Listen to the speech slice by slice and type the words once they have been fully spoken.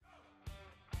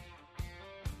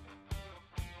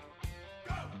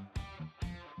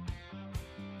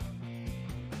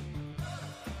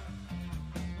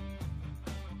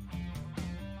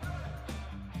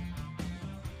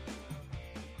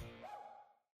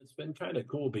It's been kind of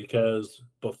cool because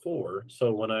before,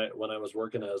 so when I was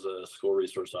working as a school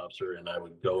resource officer and I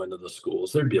would go into the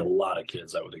schools, there'd be a lot of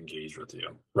kids that would engage with you,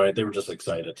 right? They were just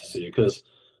excited to see you because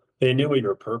they knew what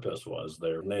your purpose was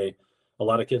there. And a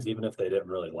lot of kids, even if they didn't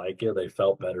really like you, they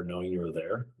felt better knowing you were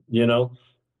there, you know?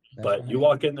 That's But you right.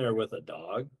 walk in there with a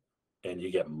dog and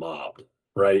you get mobbed,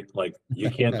 right? Like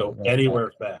you can't go That's right.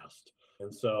 anywhere fast.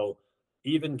 And so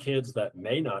even kids that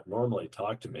may not normally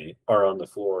talk to me are on the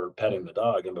floor petting the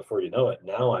dog. And before you know it,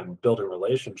 now I'm building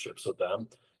relationships with them.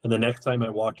 And the next time I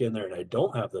walk in there and I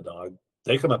don't have the dog,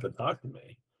 they come up and talk to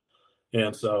me.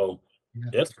 And so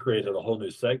Yeah. it's created a whole new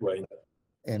segue.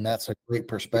 And that's a great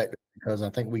perspective because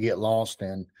I think we get lost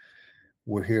in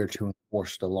we're here to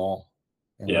enforce the law,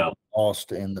 and we Yeah. get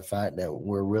lost in the fact that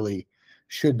we're really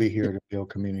should be here to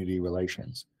build community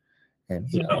relations. And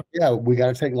Yeah. yeah, we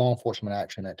got to take law enforcement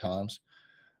action at times,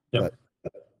 Yep.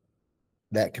 but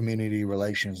that community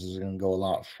relations is going to go a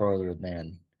lot further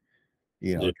than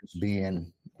Yeah. just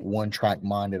being one track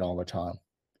minded all the time.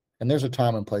 And there's a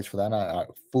time and place for that. I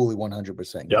fully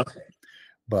 100% Yeah. get that.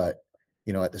 But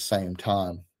at the same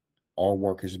time, our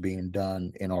work is being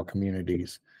done in our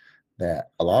communities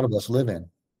that a lot of us live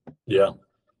in. Yeah.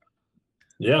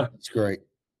 Yeah. It's great.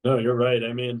 No, you're right.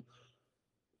 I mean,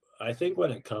 I think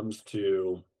when it comes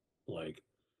to like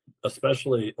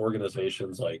especially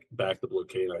organizations like Back the Blue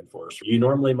Canine Force, you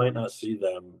normally might not see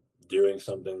them doing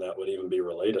something that would even be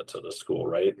related to the school,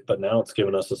 right? But now it's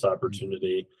given us this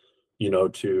opportunity,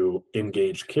 to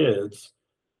engage kids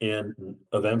in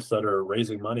events that are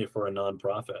raising money for a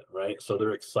nonprofit, right? So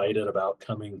they're excited about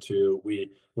coming to we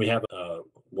have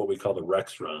what we call the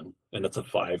Rex Run, and it's a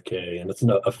 5K, and it's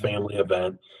a family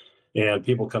event, and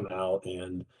people come out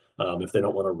and if they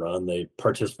don't want to run, they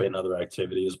participate in other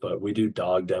activities. But we do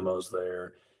dog demos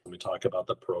there. We talk about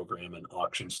the program and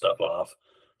auction stuff off.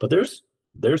 But there's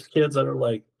kids that are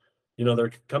like,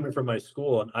 they're coming from my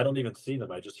school and I don't even see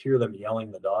them. I just hear them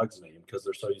yelling the dog's name because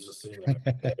they're so used to seeing them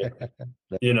every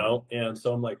day, And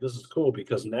so I'm like, this is cool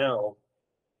because now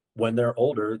when they're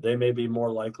older, they may be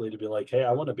more likely to be like, hey,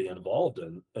 I want to be involved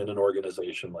in an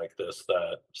organization like this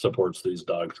that supports these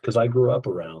dogs because I grew up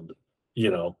around,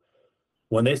 you know,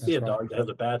 when they see That's a right. dog that has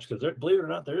a badge, because believe it or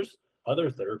not, there's other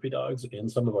therapy dogs in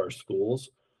some of our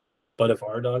schools. But if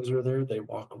our dogs are there, they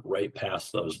walk right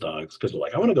past those dogs because they're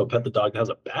like, I want to go pet the dog that has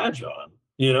a badge on.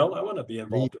 I want to be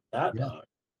involved with that Yeah. dog.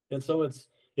 And so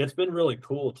it's been really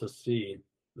cool to see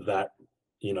that,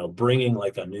 bringing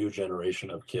like a new generation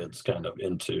of kids kind of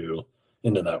into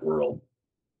that world.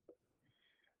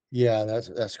 Yeah,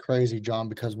 that's crazy, John,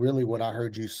 because really what I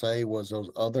heard you say was those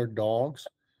other dogs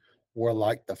were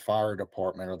like the fire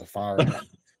department or the firemen.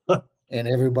 And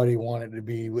everybody wanted to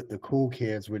be with the cool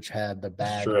kids, which had the It's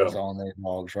badges true. on their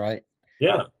dogs, right?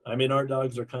 Yeah. I mean, our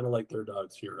dogs are kind of like their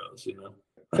dogs' heroes.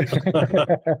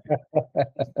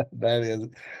 That is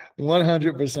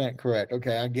 100% correct.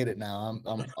 Okay, I get it now.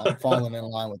 I'm falling in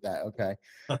line with that. Okay.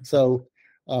 So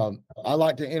I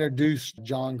like to introduce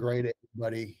John Gray to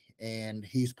everybody, and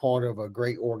he's part of a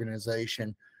great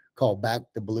organization called Back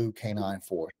the Blue Canine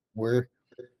Force. We're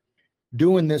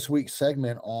doing this week's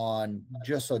segment on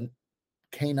just a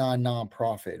canine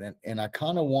nonprofit, and I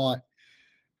kind of want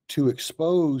to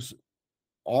expose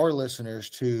our listeners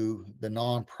to the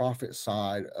nonprofit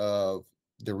side of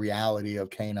the reality of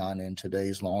canine in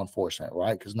today's law enforcement,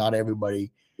 right? Because not everybody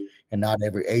and not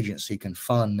every agency can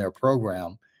fund their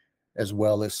program as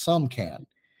well as some can.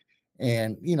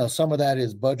 And, some of that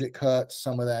is budget cuts,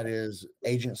 some of that is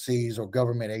agencies or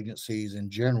government agencies in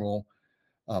general,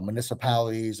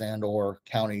 municipalities and or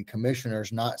county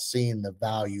commissioners not seeing the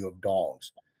value of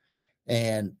dogs.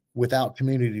 And without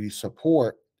community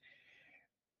support,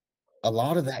 a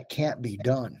lot of that can't be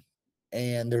done.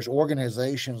 And there's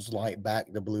organizations like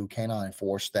Back the Blue Canine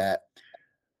Force that,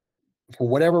 for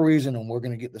whatever reason, and we're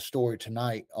going to get the story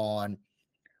tonight on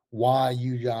why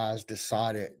you guys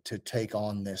decided to take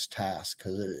on this task,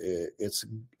 because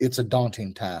it's a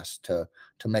daunting task to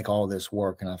make all this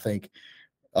work. And I think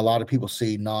a lot of people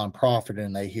see nonprofit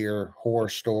and they hear horror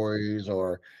stories,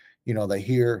 or they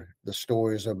hear the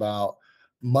stories about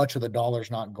much of the dollars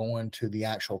not going to the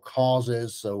actual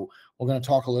causes. So we're going to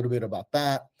talk a little bit about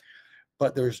that,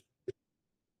 but there's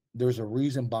a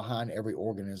reason behind every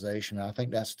organization. I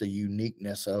think that's the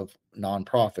uniqueness of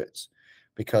nonprofits,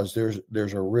 because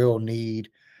there's a real need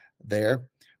there,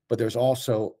 but there's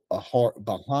also a heart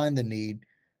behind the need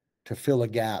to fill a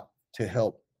gap to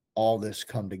help all this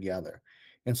come together.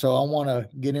 And so I want to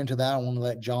get into that. I want to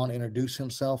let John introduce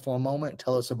himself for a moment,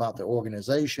 tell us about the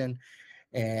organization,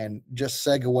 and just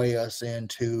segue us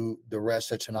into the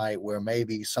rest of tonight, where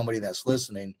maybe somebody that's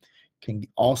listening can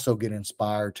also get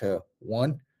inspired to,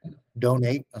 one,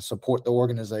 donate and support the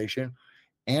organization,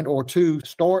 and or two,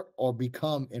 start or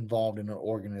become involved in an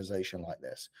organization like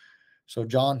this. So,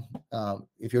 John,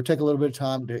 if you'll take a little bit of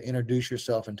time to introduce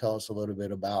yourself and tell us a little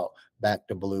bit about Back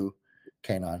to Blue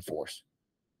Canine Force.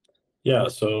 Yeah,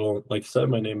 so like I said,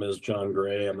 my name is John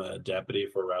Gray. I'm a deputy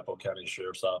for Arapahoe County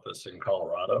Sheriff's Office in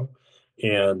Colorado,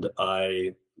 and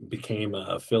I became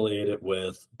affiliated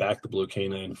with Back the Blue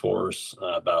Canine Force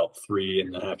about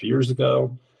 3.5 years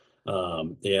ago.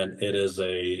 And it is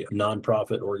a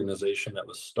nonprofit organization that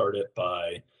was started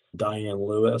by Diane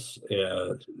Lewis.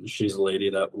 She's a lady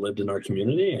that lived in our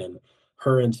community, and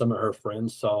her and some of her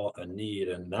friends saw a need,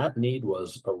 and that need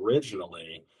was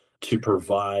originally to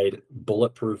provide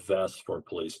bulletproof vests for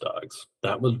police dogs.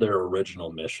 That was their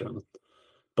original mission.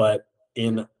 But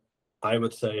in, I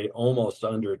would say, almost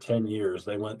under 10 years,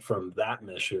 they went from that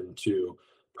mission to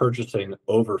purchasing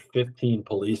over 15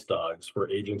 police dogs for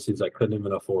agencies that couldn't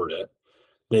even afford it.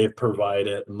 They've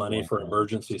provided money for Wow.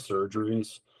 emergency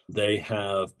surgeries. They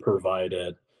have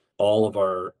provided all of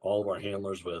our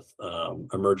handlers with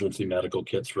emergency medical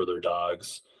kits for their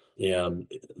dogs, and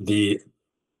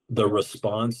the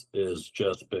response has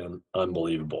just been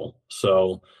unbelievable.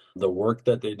 So the work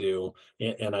that they do,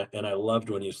 and I loved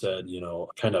when you said,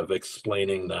 kind of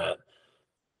explaining that,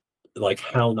 like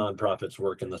how nonprofits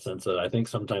work, in the sense that I think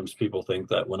sometimes people think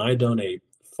that when I donate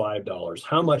 $5,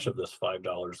 how much of this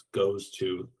 $5 goes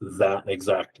to that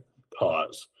exact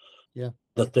cause? Yeah.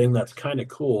 The thing that's kind of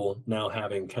cool now,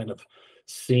 having kind of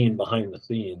seen behind the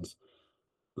scenes,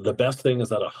 the best thing is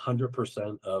that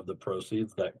 100% of the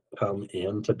proceeds that come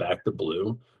in to Back the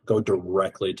Blue go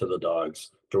directly to the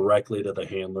dogs, directly to the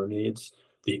handler needs.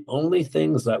 The only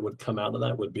things that would come out of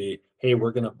that would be, hey,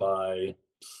 we're going to buy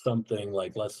something,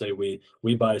 like, let's say we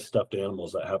buy stuffed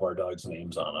animals that have our dogs'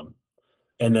 names on them,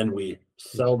 and then we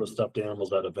sell the stuffed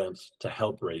animals at events to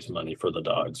help raise money for the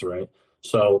dogs, right?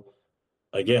 So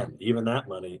again, even that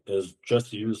money is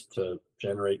just used to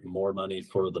generate more money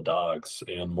for the dogs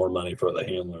and more money for the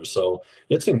handlers. So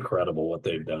it's incredible what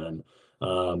they've done.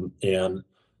 And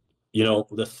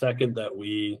the second that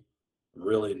we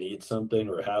really need something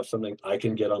or have something, I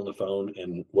can get on the phone,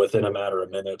 and within a matter of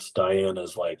minutes, Diane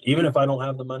is like, even if I don't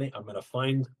have the money, I'm going to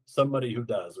find somebody who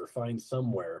does, or find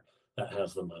somewhere that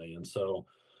has the money. And so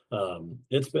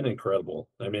it's been incredible.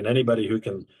 I mean, anybody who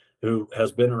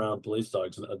has been around police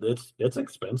dogs, it's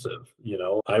expensive.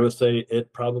 I would say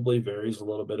it probably varies a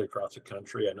little bit across the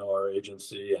country. I know our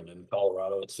agency, and in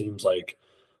Colorado, it seems like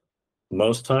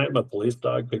most time a police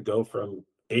dog could go from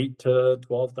 $8,000 to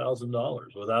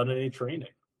 $12,000 without any training,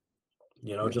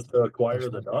 Yeah. just to That's acquire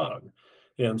the right. dog.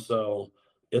 And so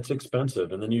it's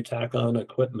expensive. And then you tack on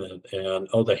equipment, and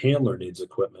the handler needs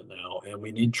equipment now, and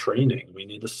we need training. We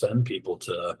need to send people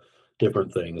to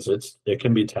different things. It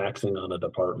can be taxing on a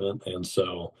department. And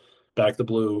so Back the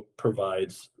Blue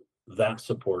provides that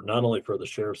support, not only for the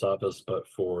sheriff's office, but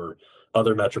for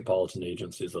other metropolitan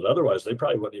agencies that otherwise they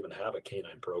probably wouldn't even have a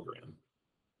canine program.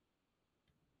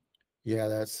 Yeah,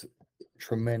 that's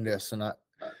tremendous. And I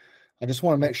just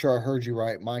want to make sure I heard you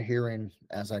right. My hearing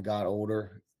as I got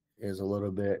older is a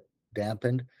little bit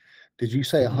dampened. Did you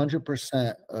say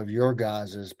 100% of your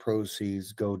guys'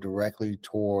 proceeds go directly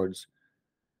towards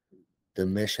the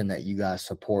mission that you guys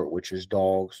support, which is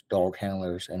dogs, dog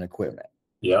handlers, and equipment?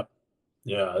 Yep.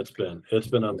 Yeah, it's been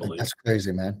That's unbelievable.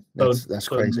 crazy, man. So That's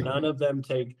so crazy. none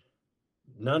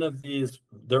of these,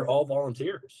 they're all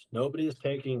volunteers. Nobody is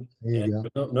taking, There you and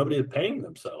go. nobody is paying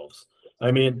themselves.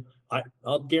 I mean,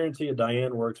 I'll guarantee you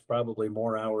Diane works probably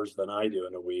more hours than I do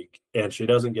in a week, and she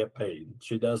doesn't get paid.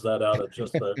 She does that out of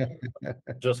just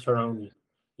her own,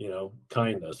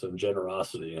 kindness and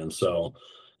generosity. And so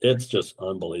it's just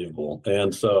unbelievable.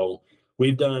 And so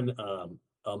we've done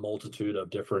a multitude of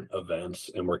different events,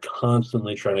 and we're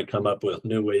constantly trying to come up with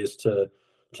new ways to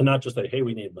not just say, hey,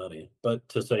 we need money, but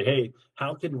to say, hey,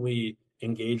 how can we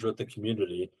engage with the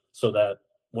community so that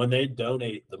when they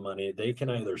donate the money, they can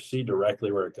either see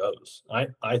directly where it goes.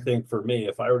 I think for me,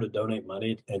 if I were to donate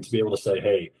money and to be able to say,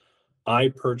 hey, I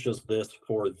purchased this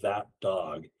for that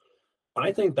dog,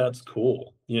 I think that's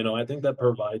cool. I think that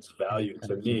provides Yeah, value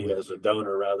to me absolutely. as a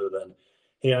donor, rather than,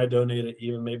 hey, I donated,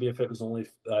 even maybe if it was only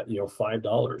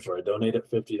 $5, or I donated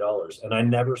 $50, and I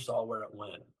never saw where it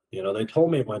went. They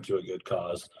told me it went to a good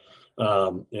cause,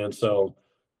 and so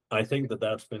I think that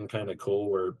that's been kind of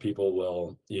cool, where people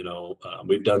will,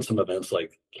 we've done some events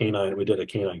like Canine. We did a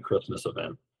Canine Christmas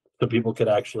event. So people could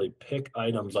actually pick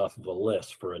items off of a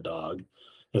list for a dog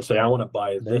and say, I want to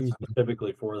buy There this you go.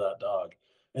 specifically for that dog.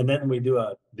 And then we do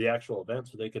the actual event,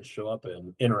 so they could show up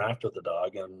and interact with the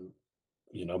dog, and,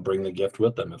 bring the gift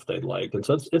with them if they'd like. And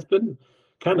so it's been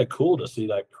kind of cool to see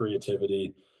that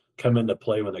creativity come into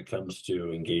play when it comes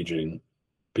to engaging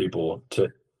people to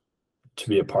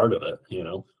be a part of it, you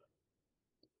know?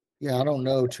 Yeah, I don't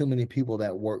know too many people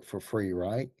that work for free,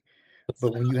 right?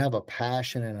 But when you have a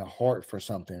passion and a heart for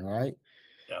something, right?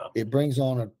 Yeah. It brings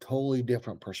on a totally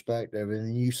different perspective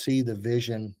and you see the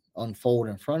vision unfold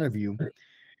in front of you.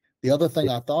 The other thing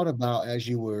I thought about as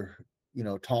you were,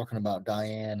 talking about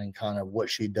Diane and kind of what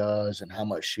she does and how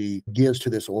much she gives to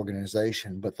this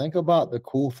organization, but think about the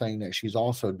cool thing that she's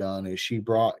also done is she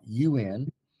brought you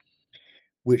in,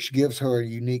 which gives her a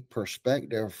unique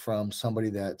perspective from somebody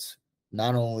that's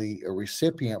not only a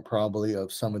recipient probably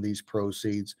of some of these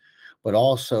proceeds, but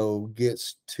also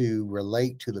gets to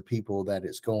relate to the people that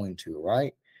it's going to,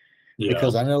 right? Yeah.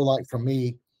 Because I know, like for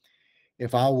me,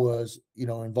 if I was,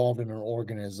 involved in an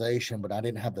organization, but I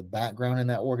didn't have the background in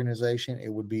that organization, it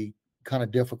would be kind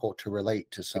of difficult to relate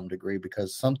to some degree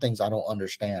because some things I don't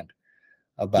understand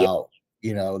Yeah. about,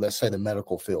 let's say the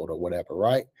medical field or whatever,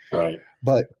 right? Right.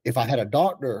 But if I had a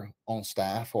doctor on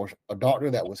staff or a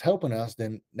doctor that was helping us,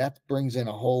 then that brings in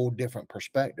a whole different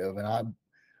perspective. And I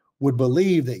would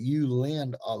believe that you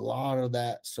lend a lot of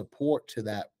that support to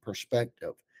that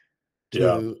perspective Yeah.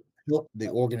 to help the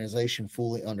organization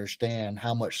fully understand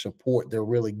how much support they're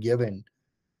really giving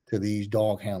to these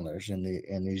dog handlers and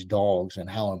these dogs and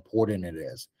how important it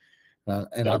is.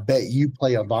 And I Yeah. bet you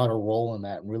play a vital role in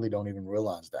that and really don't even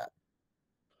realize that.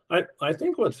 I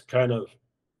think what's kind of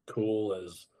cool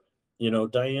is,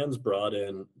 Diane's brought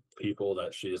in people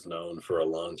that she's known for a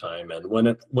long time. And when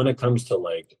it comes to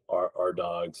like our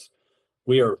dogs,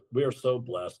 we are so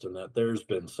blessed in that there's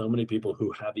been so many people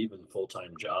who have even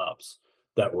full-time jobs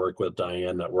that work with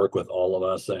Diane, that work with all of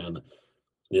us. And,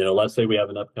 let's say we have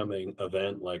an upcoming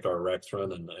event like our Rex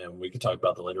run, and we can talk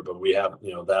about that later, but we have,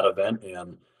 that event,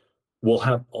 and we'll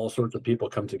have all sorts of people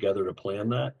come together to plan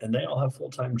that, and they all have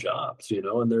full-time jobs,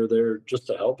 and they're there just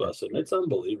to help Yeah. us. And it's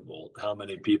unbelievable how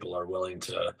many people are willing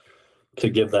to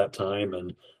give that time.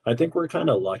 And I think we're kind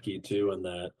of lucky too in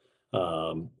that,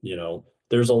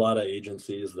 there's a lot of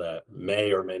agencies that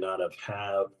may or may not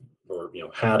have or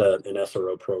had an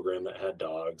SRO program that had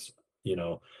dogs, you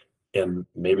know, and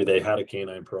maybe they had a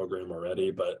canine program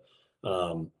already. But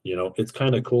it's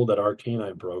kind of cool that our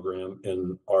canine program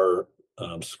and our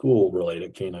school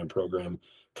related canine program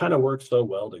kind of works so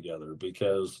well together.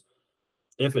 Because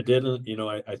if it didn't,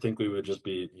 I think we would just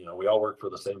be, we all work for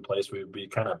the same place. We would be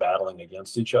kind of battling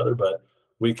against each other, but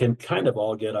we can kind of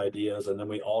all get ideas, and then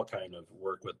we all kind of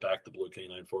work with Back the Blue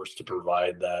Canine Force to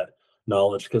provide that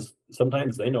knowledge, because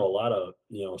sometimes they know a lot of,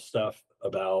 stuff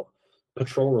about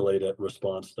patrol related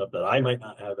response stuff that I might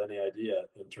not have any idea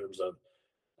in terms of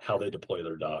how they deploy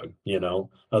their dog,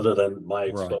 other than my Right.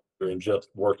 exposure and just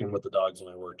working with the dogs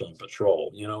when I worked on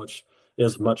patrol, which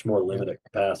is much more Yep. limited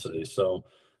capacity. So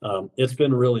it's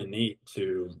been really neat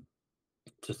to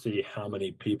see how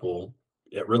many people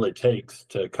it really takes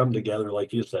to come together,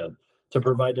 like you said, to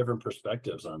provide different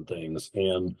perspectives on things.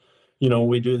 And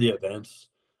we do the events.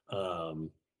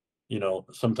 Um,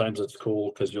 sometimes it's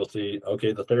cool because you'll see,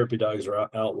 okay, the therapy dogs are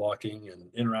out walking and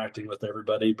interacting with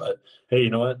everybody, but hey, you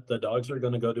know what? The dogs are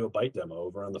going to go do a bite demo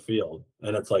over on the field.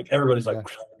 And it's like, everybody's like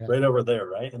Yeah. Yeah. right over there,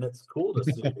 right? And it's cool to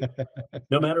see,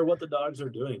 no matter what the dogs are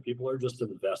doing, people are just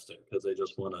investing because they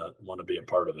just want to be a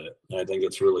part of it. And I think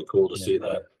it's really cool to Yeah. see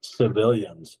that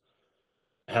civilians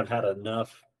have had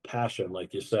enough passion,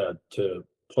 like you said, to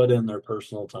put in their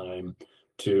personal time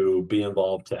to be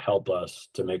involved to help us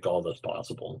to make all this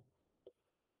possible.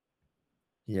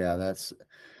 Yeah,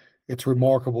 it's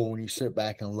remarkable when you sit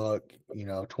back and look.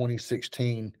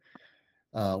 2016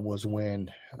 was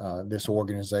when this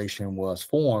organization was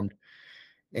formed,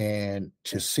 and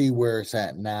to see where it's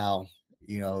at now,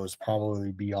 is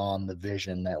probably beyond the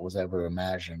vision that was ever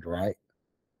imagined. Right?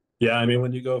 Yeah, I mean,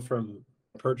 when you go from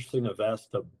purchasing a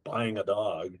vest to buying a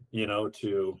dog,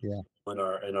 to Yeah. in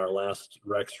our last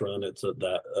Rex run, it's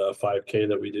that 5K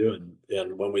that we do,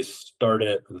 and when we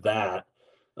started that,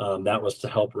 that was to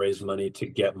help raise money to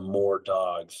get more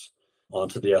dogs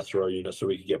onto the SRO unit, so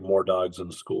we could get more dogs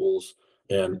in schools.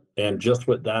 And just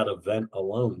with that event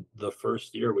alone, the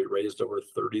first year we raised over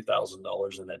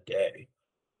 $30,000 in a day,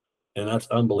 and that's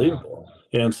Wow. unbelievable.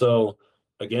 And so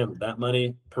again, that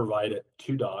money provided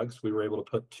two dogs. We were able to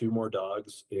put two more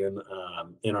dogs in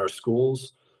our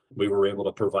schools. We were able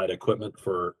to provide equipment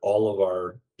for all of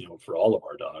our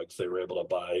dogs. They were able to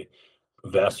buy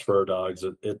vests for our dogs.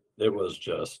 It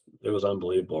was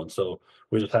unbelievable. And so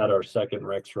we just had our second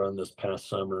Rex run this past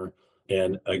summer.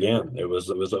 And again, it was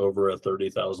over a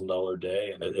 $30,000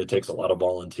 day, and it takes a lot of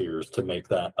volunteers to make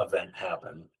that event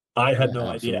happen. I had Yeah, no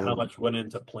idea how absolutely. much went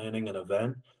into planning an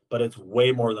event, but it's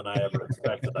way more than I ever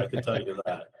expected. I can tell you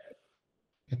that.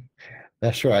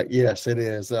 That's right. Yes, it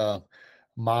is.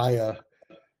 Maya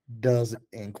does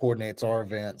and coordinates our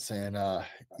events, and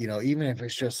even if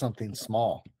it's just something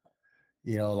small,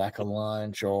 like a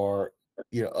lunch or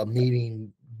a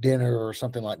meeting, dinner, or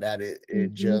something like that, it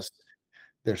Mhm. just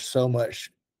there's so much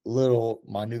little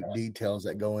minute details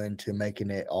that go into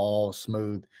making it all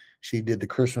smooth. She did the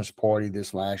Christmas party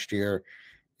this last year,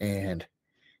 and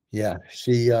yeah,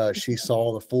 she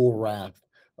saw the full wrath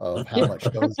of how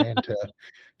much goes into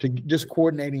just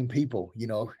coordinating people,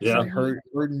 it's Yeah, like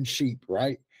herding sheep,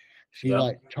 right? She's yeah,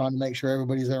 like trying to make sure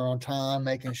everybody's there on time,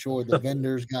 making sure the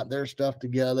vendors got their stuff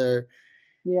together,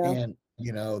 Yeah. and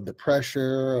the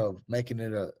pressure of making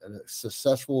it a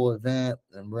successful event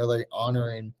and really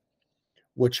honoring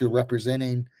what you're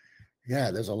representing.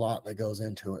 Yeah, there's a lot that goes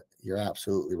into it. You're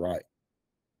absolutely right.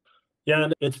 yeah.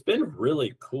 And it's been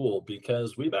really cool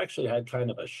because we've actually had kind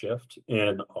of a shift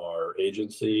in our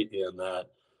agency in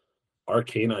that our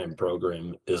canine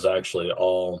program is actually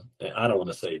all, I don't want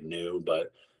to say new,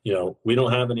 but we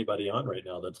don't have anybody on right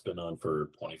now that's been on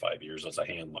for 25 years as a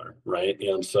handler, right?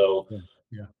 And so Yeah.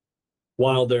 Yeah.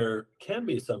 while there can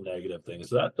be some negative things,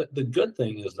 that the good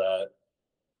thing is that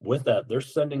with that, they're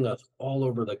sending us all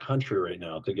over the country right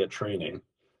now to get training,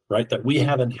 right? That we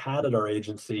haven't had at our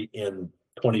agency in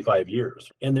 25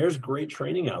 years. And there's great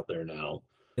training out there now.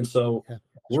 And so Yeah.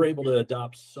 we're able to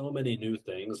adopt so many new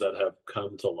things that have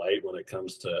come to light when it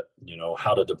comes to,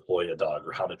 how to deploy a dog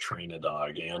or how to train a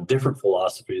dog and different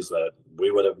philosophies that we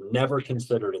would have never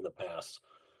considered in the past.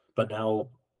 But now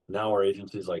our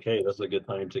agency is like, hey, this is a good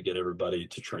time to get everybody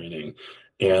to training.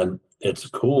 And it's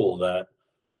cool that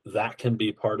that can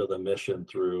be part of the mission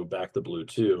through Back the Blue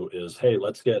too, is hey,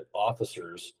 let's get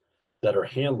officers that are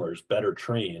handlers better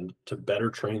trained to better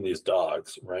train these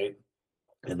dogs, right?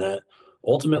 And that Yeah.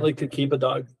 ultimately could keep a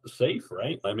dog safe,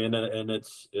 right? I mean, and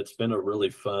it's been a really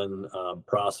fun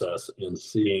process in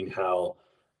seeing how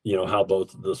how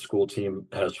both the school team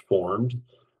has formed.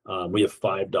 We have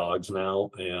 5 dogs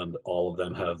now, and all of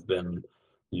them have been,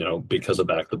 because of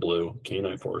Back the Blue,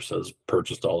 Canine Force has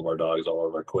purchased all of our dogs, all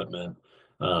of our equipment,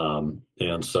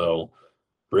 and so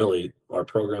really our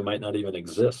program might not even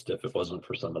exist if it wasn't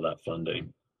for some of that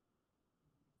funding.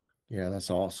 Yeah, that's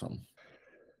awesome.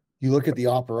 You look at the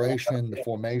operation, the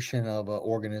formation of an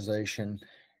organization,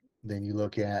 then you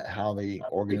look at how the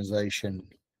organization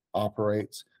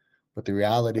operates. But the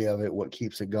reality of it, what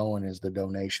keeps it going is the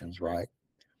donations, right?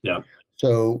 Yeah.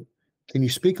 So, can you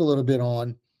speak a little bit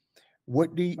on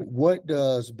what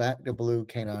does Back to Blue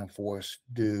Canine Force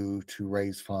do to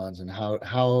raise funds, and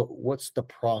how what's the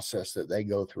process that they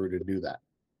go through to do that?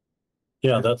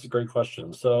 Yeah, that's a great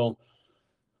question. So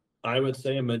I would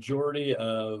say a majority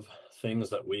of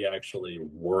things that we actually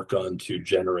work on to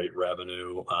generate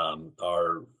revenue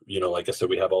are, like I said,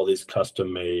 we have all these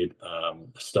custom made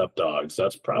stuffed dogs.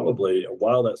 That's probably,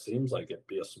 while that seems like it'd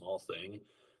be a small thing,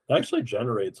 it actually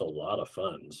generates a lot of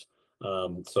funds.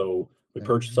 So we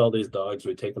purchase Mhm. all these dogs,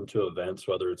 we take them to events,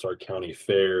 whether it's our county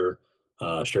fair,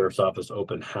 sheriff's office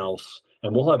open house,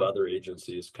 and we'll have other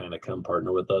agencies kind of come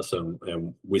partner with us,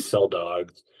 and we sell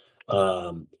dogs.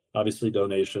 Obviously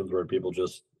donations where people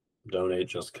just donate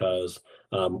just cause.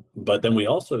 But then we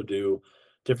also do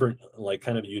different like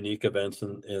kind of unique events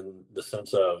in the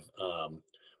sense of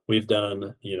we've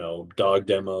done, dog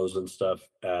demos and stuff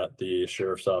at the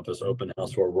sheriff's office open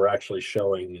house where we're actually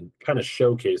showing and kind of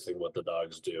showcasing what the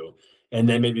dogs do. And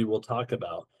then maybe we'll talk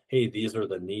about, hey, these are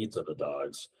the needs of the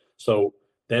dogs. So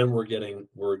then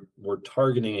we're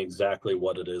targeting exactly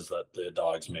what it is that the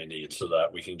dogs may need so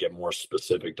that we can get more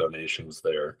specific donations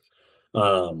there.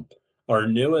 um, our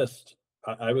newest,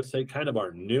 I would say, kind of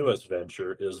our newest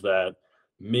venture is that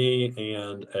me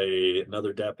and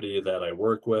another deputy that I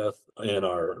work with in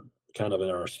our kind of in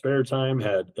our spare time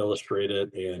had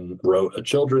illustrated and wrote a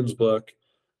children's book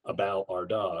about our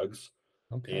dogs,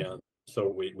 Okay. and so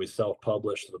we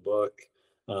self-published the book,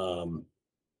 um,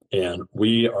 and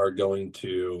we are going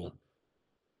to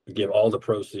give all the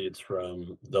proceeds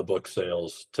from the book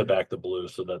sales to Back the Blue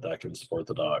so that that can support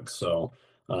the dogs. So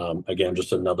again,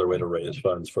 just another way to raise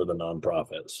funds for the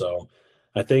nonprofit. So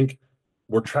I think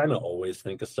we're trying to always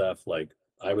think of stuff like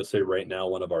I would say right now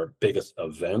one of our biggest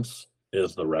events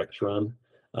is the Rex Run,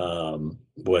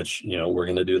 which we're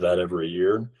going to do that every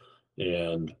year,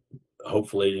 and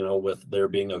hopefully with there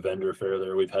being a vendor fair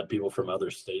there, we've had people from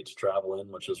other states travel in,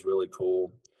 which is really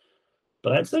cool.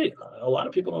 But I'd say a lot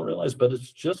of people don't realize, but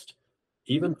it's just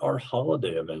even our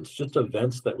holiday events, just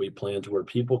events that we plan to where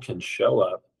people can show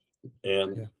up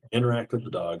and Yeah. interact with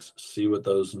the dogs, see what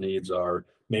those needs are.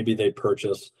 Maybe they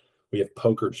purchase, we have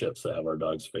poker chips that have our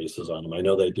dogs' faces on them. I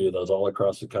know they do those all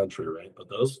across the country, right? But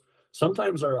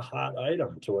sometimes are a hot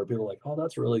item to where people are like, oh,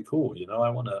 that's really cool. I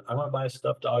want to buy a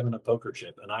stuffed dog and a poker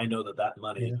chip. And I know that that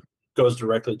money Yeah. goes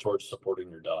directly towards supporting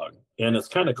your dog. And it's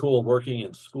kind of cool working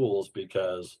in schools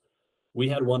because we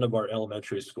had one of our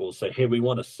elementary schools say, hey, we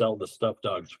want to sell the stuffed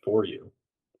dogs for you.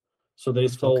 So they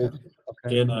Okay. sold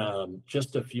Okay. in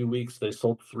just a few weeks, they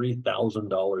sold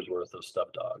 $3,000 worth of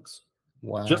stuffed dogs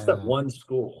just at Wow. one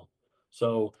school.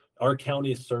 So our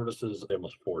county services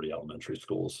almost 40 elementary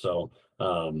schools. So,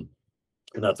 and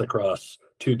that's across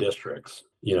two districts.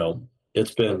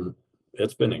 It's been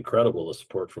it's been incredible, the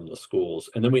support from the schools.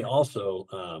 And then we also,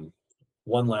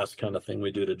 one last kind of thing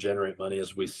we do to generate money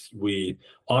is we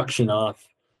auction off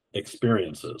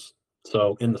experiences.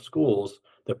 So in the schools,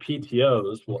 the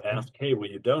PTOs will Okay. ask, "Hey, will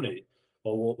you donate?"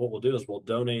 Well, what we'll do is we'll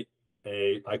donate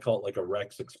I call it like a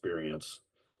Rex experience,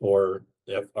 or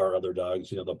if our other dogs,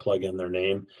 they'll plug in their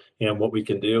name. And what we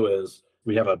can do is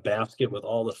we have a basket with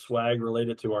all the swag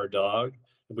related to our dog.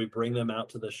 We bring them out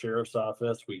to the sheriff's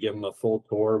office. We give them a full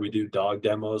tour. We do dog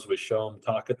demos. We show them,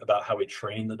 talk about how we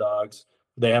train the dogs.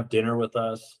 They have dinner with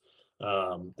us.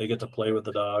 They get to play with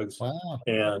the dogs. Wow.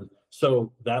 And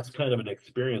so that's kind of an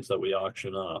experience that we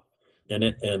auction off. And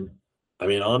I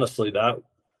mean, honestly, that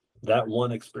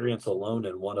one experience alone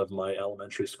in one of my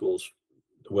elementary schools,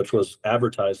 which was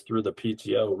advertised through the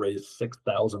PTO, raised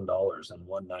 $6,000 in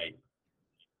one night.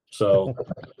 So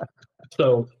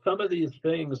so some of these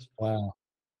things Wow.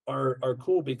 are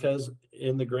cool because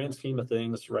in the grand scheme of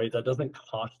things, right, that doesn't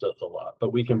cost us a lot,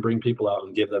 but we can bring people out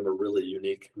and give them a really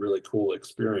unique, really cool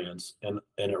experience, and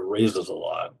it raises a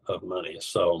lot of money.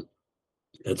 So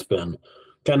it's been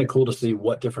kind of cool to see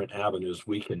what different avenues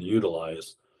we can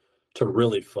utilize to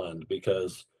really fund,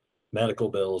 because medical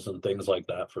bills and things like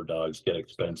that for dogs get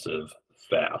expensive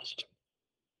fast.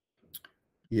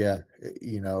 Yeah.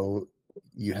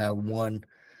 You have one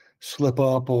slip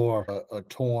up or a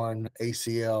torn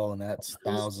ACL, and that's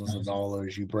thousands of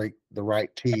dollars. You break the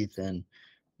right teeth, and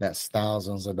that's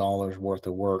thousands of dollars worth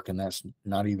of work, and that's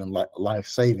not even life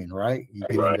saving, right? You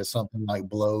get Right. into something like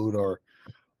bloat or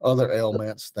other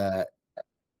ailments that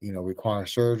require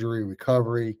surgery,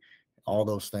 recovery. All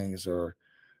those things are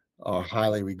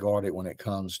highly regarded when it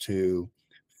comes to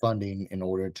funding in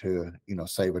order to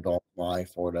save a dog's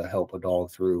life or to help a dog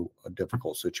through a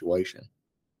difficult situation.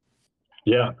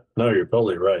 Yeah, no, you're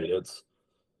totally right.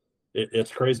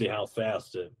 It's crazy how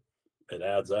fast it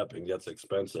adds up and gets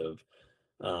expensive.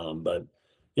 But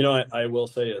I will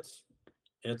say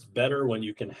it's better when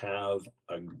you can have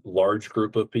a large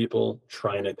group of people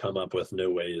trying to come up with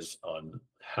new ways on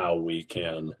how we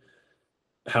can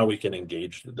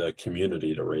engage the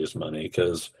community to raise money,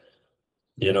 because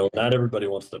Yeah. not everybody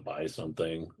wants to buy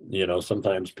something.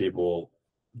 Sometimes people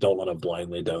don't want to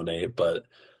blindly donate, but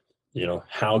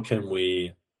how can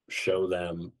we show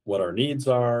them what our needs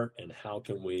are, and how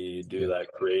can we do Yeah.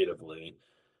 that creatively?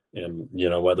 And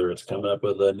whether it's coming up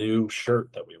with a new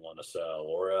shirt that we want to sell,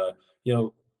 or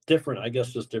different, I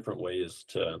guess, just different ways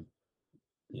to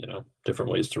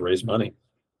raise money.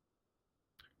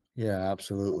 Yeah,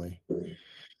 absolutely.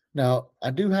 Now,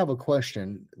 I do have a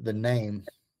question. The name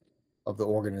of the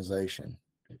organization,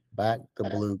 Back the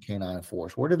Blue Canine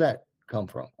Force, where did that come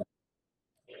from?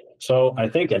 So I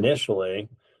think initially,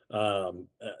 um,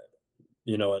 uh,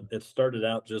 it started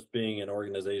out just being an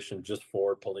organization just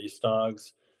for police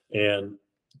dogs, and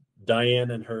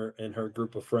Diane and her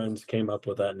group of friends came up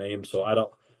with that name. So I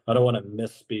don't want to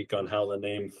misspeak on how the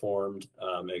name formed,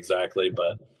 exactly,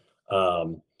 but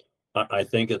um, I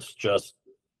think it's just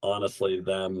honestly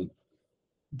them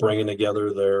bringing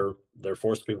together their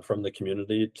force people from the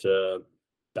community to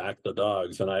back the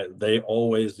dogs. And they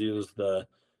always use the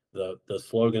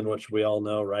slogan, which we all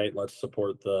know, right? Let's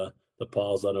support the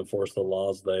paws that enforce the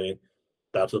laws.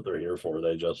 That's what they're here for.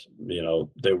 They just,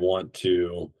 they want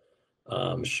to,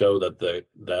 show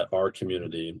that our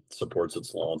community supports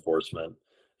its law enforcement.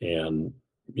 And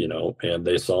and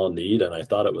they saw a need, and I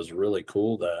thought it was really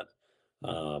cool that,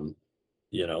 um,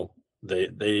 you know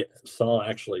they saw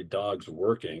actually dogs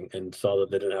working and saw that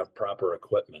they didn't have proper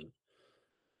equipment,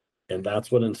 and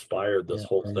that's what inspired this Yeah,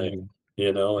 whole thing.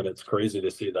 crazy. And it's crazy to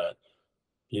see that,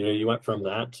 you went from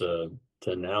that to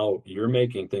now you're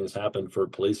making things happen for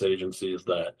police agencies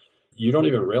that you don't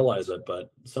even realize it,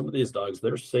 but some of these dogs,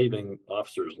 they're saving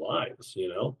officers' lives.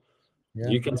 Yeah,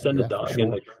 You can send a yeah, for dog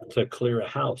in sure. to clear a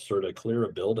house, or to clear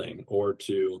a building, or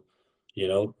to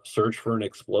search for an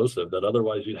explosive that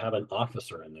otherwise you'd have an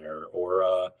officer in there,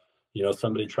 or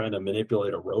somebody trying to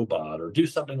manipulate a robot or do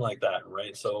something like that,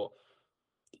 right? So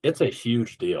it's a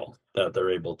huge deal that they're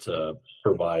able to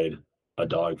provide a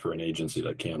dog for an agency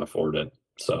that can't afford it.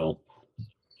 So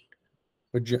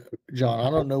But John, I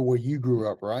don't know where you grew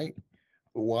up, right?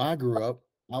 But where I grew up,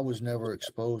 I was never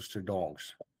exposed to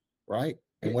dogs, right?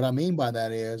 And what I mean by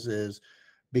that is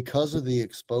because of the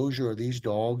exposure of these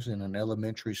dogs in an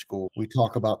elementary school, we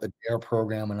talk about the DARE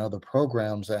program and other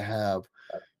programs that have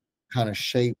kind of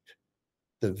shaped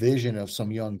the vision of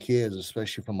some young kids,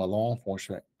 especially from a law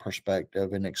enforcement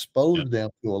perspective, and Yeah. exposed them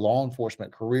to a law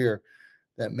enforcement career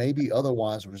that maybe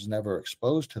otherwise was never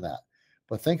exposed to that.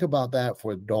 But think about that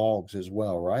for dogs as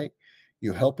well, right?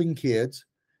 You're helping kids.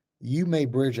 You may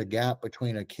bridge a gap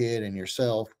between a kid and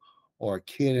yourself, or a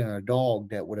kid and a dog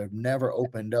that would have never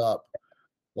opened up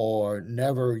or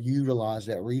never utilized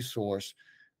that resource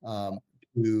um,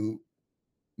 to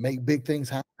make big things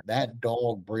happen. That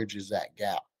dog bridges that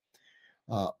gap.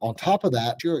 On top of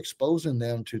that, you're exposing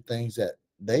them to things that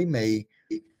they may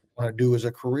want to do as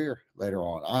a career later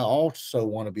on. I also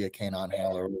want to be a canine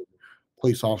handler,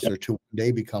 police officer to one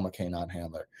day become a canine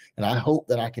handler. And I hope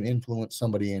that I can influence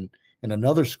somebody in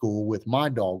another school with my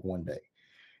dog one day.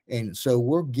 And so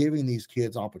we're giving these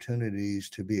kids opportunities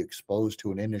to be exposed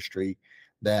to an industry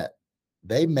that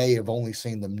they may have only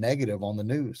seen the negative on the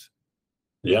news.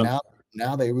 But Yeah.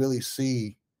 now they really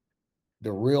see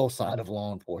the real side of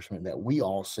law enforcement that we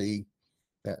all see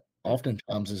that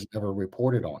oftentimes is never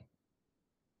reported on.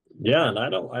 Yeah. And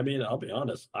I mean, I'll be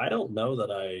honest, I don't know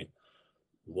that I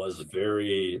was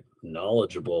very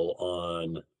knowledgeable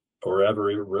on or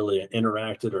ever really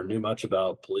interacted or knew much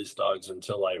about police dogs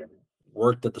until I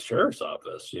worked at the sheriff's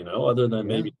office, other than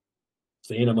Yeah, maybe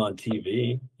seeing them on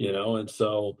TV, and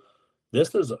so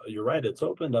this is you're right, it's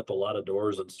opened up a lot of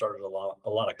doors and started a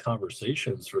lot of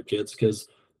conversations for kids because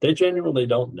they genuinely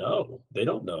don't know. They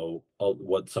don't know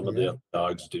what some of the yeah, other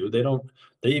dogs do.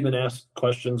 They even ask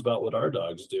questions about what our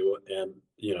dogs do. And,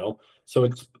 so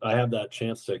I have that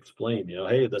chance to explain,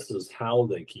 hey, this is how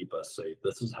they keep us safe.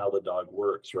 This is how the dog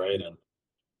works, right?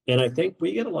 And I think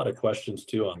we get a lot of questions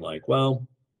too on like, well,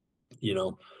 you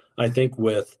know, I think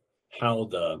with how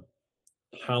the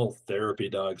how therapy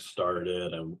dogs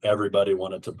started and everybody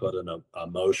wanted to put an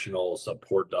emotional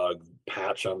support dog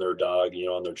patch on their dog,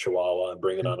 on their chihuahua and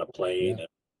bring it yeah, on a plane. yeah,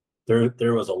 And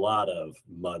there was a lot of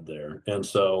mud there. And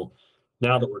so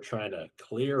now that we're trying to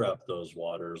clear up those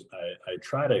waters, I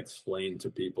try to explain to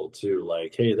people too,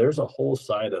 like, hey, there's a whole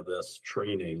side of this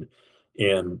training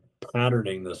and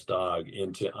patterning this dog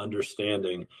into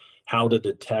understanding how to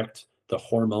detect the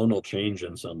hormonal change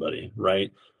in somebody,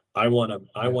 right? I yeah,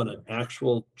 want an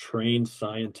actual trained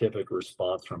scientific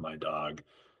response from my dog,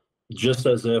 just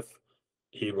as if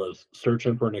he was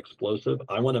searching for an explosive.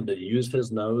 I want him to use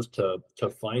his nose to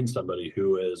find somebody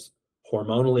who is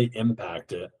hormonally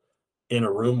impacted in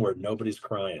a room where nobody's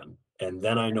crying. And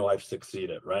then I know I've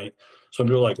succeeded, right? So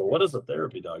people are like, well, what does a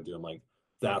therapy dog do? I'm like,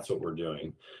 that's what we're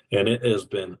doing. And it has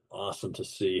been awesome to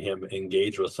see him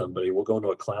engage with somebody. We'll go into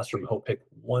a classroom, he'll pick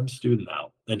one student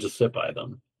out and just sit by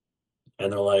them.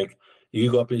 And they're like,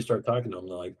 you go up and you start talking to them.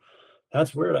 They're like,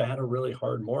 that's weird. I had a really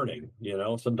hard morning.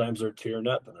 Sometimes they're tearing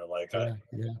up and they're like, yeah,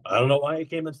 yeah. I don't know why he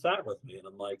came and sat with me. And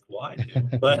I'm like, well, I do.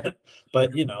 But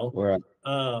Right.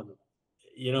 um,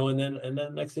 and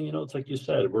then next thing you know, it's like you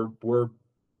said, we're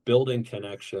building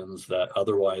connections that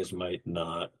otherwise might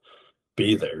not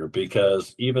be there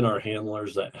because even our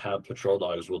handlers that have patrol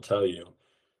dogs will tell you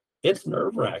it's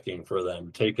nerve-wracking for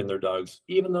them taking their dogs,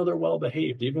 even though they're well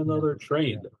behaved, even though Yeah, they're yeah,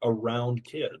 trained around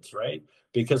kids, right?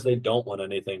 Because they don't want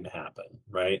anything to happen,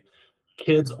 right?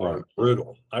 Kids are right.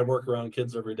 brutal. I work around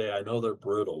kids every day. I know they're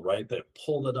brutal, right? They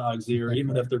pull the dog's ear,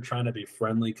 even if they're trying to be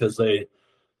friendly because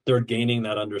they're gaining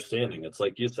that understanding. It's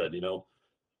like you said,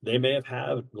 they may have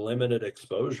had limited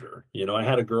exposure. I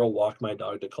had a girl walk my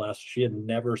dog to class. She had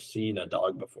never seen a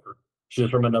dog before. She was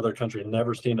from another country,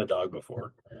 never seen a dog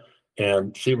before.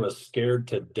 And she was scared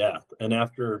to death. And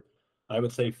after, I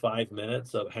would say, 5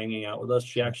 minutes of hanging out with us,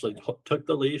 she actually took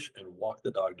the leash and walked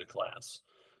the dog to class.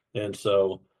 And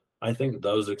so I think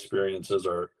those experiences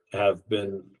have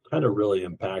been kind of really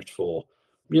impactful,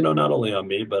 not only on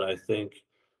me, but I think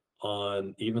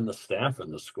on even the staff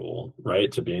in the school, right?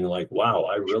 To being like, wow,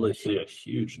 I really Sure. see a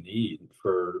huge need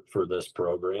for this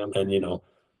program. And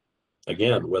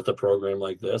again, with a program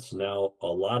like this, now a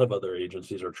lot of other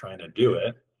agencies are trying to do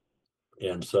it.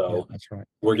 And Yeah, so that's right.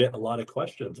 we're getting a lot of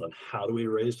questions on how do we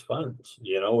raise funds,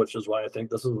 which is why I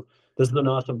think this is an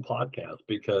awesome podcast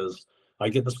because I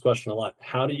get this question a lot.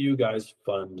 How do you guys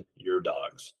fund your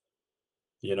dogs?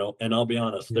 And I'll be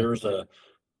honest, Yeah,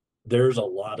 there's a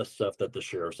lot of stuff that the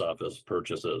sheriff's office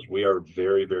purchases. We are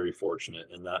very, very fortunate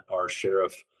in that our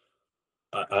sheriff,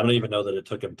 I don't even know that it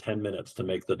took him 10 minutes to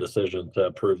make the decision to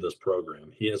approve this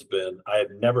program. I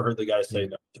have never heard the guy say yeah,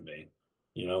 no to me,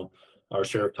 you know. our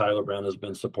Sheriff Tyler Brown has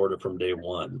been supportive from day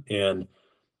one. And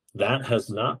that has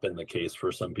not been the case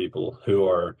for some people who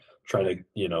are trying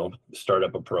to, start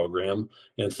up a program.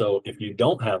 And so if you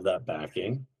don't have that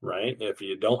backing, right? If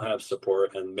you don't have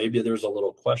support, and maybe there's a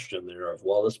little question there of,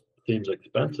 well, this seems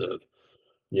expensive,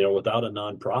 without a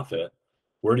nonprofit,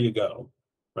 where do you go?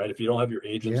 Right? If you don't have your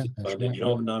Yeah, agency that's funded, right. you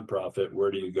don't have a nonprofit,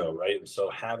 where do you go? Right. And so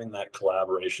having that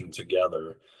collaboration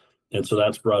together. And so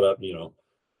that's brought up,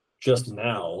 just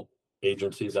now,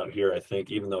 agencies out here, I think,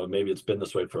 even though maybe it's been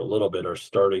this way for a little bit, are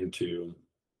starting to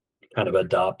kind of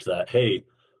adopt that, hey,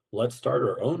 let's start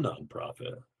our own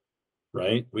nonprofit,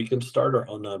 right? We can start our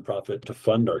own nonprofit to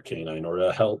fund our canine or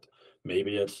to help.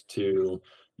 Maybe it's to,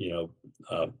 you know,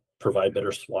 uh, provide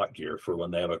better SWAT gear for when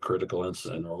they have a critical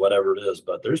incident or whatever it is.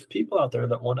 But there's people out there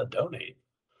that want to donate,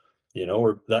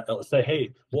 or that say,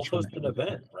 hey, we'll That's host right. an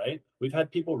event, right? We've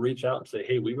had people reach out and say,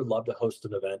 hey, we would love to host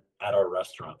an event at our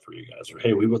restaurant for you guys, or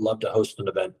hey, we would love to host an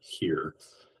event here.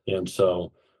 And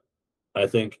so I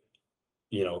think,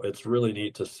 it's really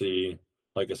neat to see,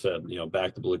 like I said,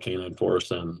 back to Blue Canine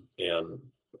Force and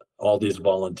all these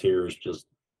volunteers just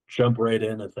jump right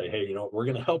in and say, hey, we're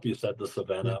going to help you set this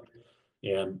event Yeah. up,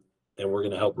 and we're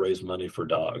going to help raise money for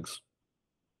dogs.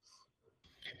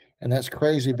 And that's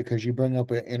crazy because you bring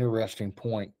up an interesting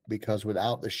point because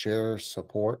without the sheriff's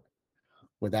support,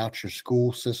 without your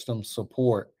school system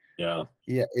support, Yeah.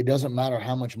 yeah, it doesn't matter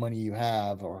how much money you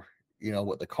have or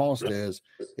what the cost is,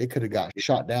 it could have got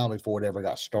shot down before it ever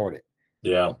got started.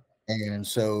 Yeah. And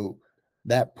so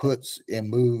that puts and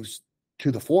moves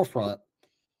to the forefront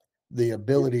the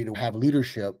ability to have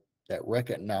leadership that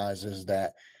recognizes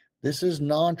that this is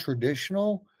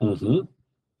non-traditional, Hmm.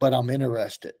 but I'm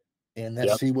interested. And let's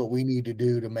Yep. see what we need to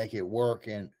do to make it work.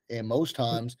 And most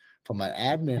times, from an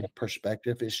admin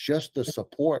perspective, it's just the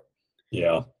support.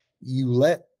 Yeah. You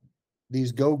let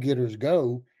these go-getters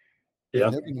go, and Yeah.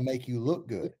 they're going to make you look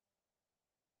good.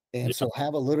 And Yeah. so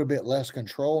have a little bit less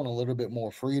control and a little bit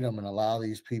more freedom and allow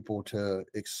these people to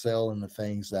excel in the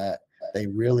things that they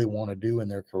really want to do in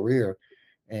their career.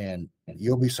 And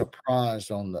you'll be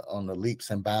surprised on the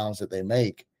leaps and bounds that they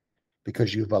make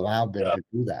because you've allowed them Yeah. to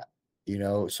do that.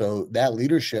 So that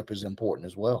leadership is important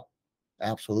as well.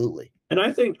 Absolutely. And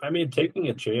I think, I mean, taking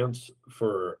a chance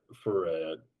for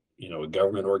a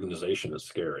government organization is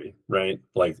scary, right?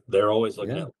 Like they're always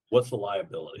looking Yeah. at what's the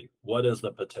liability, what is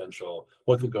the potential,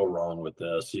 what could go wrong with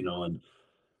this,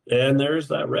 and there's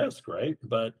that risk, right?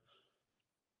 But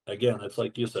again, it's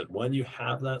like you said, when you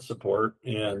have that support,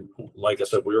 and like I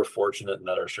said, we were fortunate in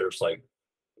that our sheriff's like,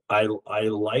 I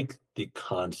like the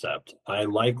concept, I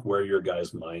like where your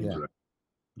guys' minds Yeah. are.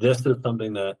 This is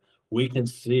something that we can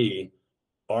see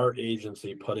our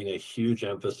agency putting a huge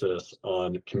emphasis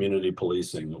on community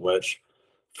policing, which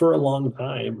for a long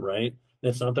time, right?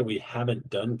 It's not that we haven't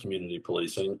done community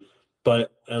policing,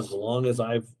 but as long as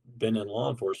I've been in law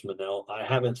enforcement now, I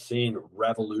haven't seen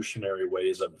revolutionary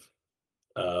ways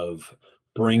of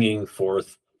bringing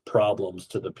forth problems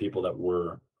to the people that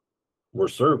we're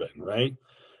serving, right?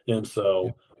 And Yeah.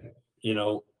 so, you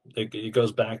know, it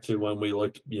goes back to when we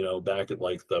looked, back at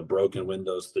like the broken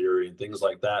windows theory and things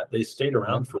like that. They stayed Yeah.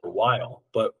 around for a while,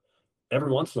 but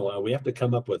every once in a while we have to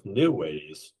come up with new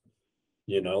ways,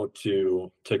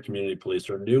 to community police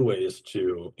or new ways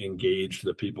to engage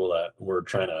the people that we're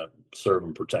trying to serve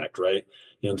and protect, right?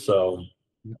 And so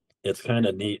Yeah. it's kind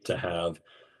of neat to have,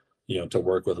 to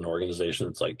work with an organization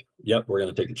that's like, yep, we're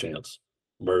going to take a chance.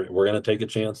 We're going to take a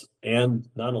chance. And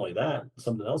not only that,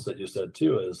 something else that you said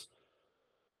too is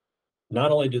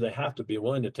not only do they have to be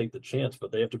willing to take the chance,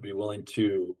 but they have to be willing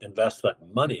to invest that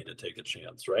money to take a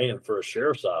chance, right? And for a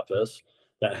sheriff's office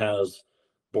that has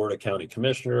board of county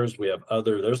commissioners,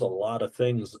 there's a lot of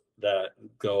things that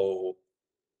go,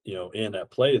 in at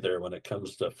play there when it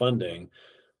comes to funding,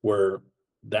 where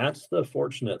that's the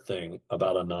fortunate thing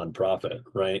about a nonprofit,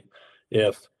 right?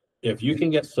 If if you can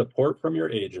get support from your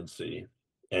agency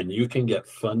and you can get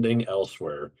funding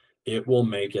elsewhere, it will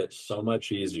make it so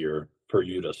much easier for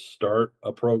you to start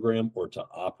a program or to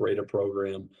operate a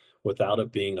program without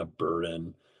it being a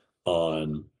burden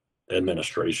on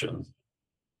administration.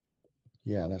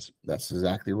 Yeah, that's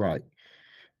exactly right.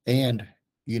 And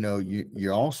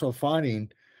you're also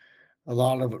finding a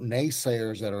lot of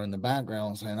naysayers that are in the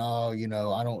background saying, "Oh,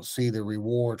 I don't see the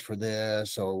reward for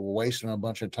this, or we're wasting a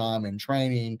bunch of time in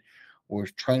training. We're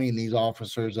training these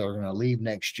officers that are going to leave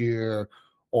next year,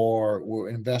 or we're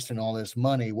investing all this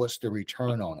money. What's the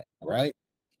return on it?" Right?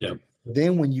 Yeah.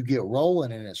 Then when you get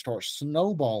rolling and it starts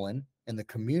snowballing and the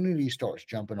community starts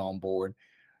jumping on board,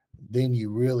 then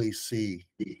you really see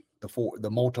the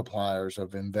multipliers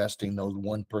of investing those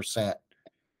 1%,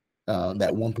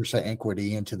 that 1%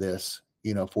 equity into this,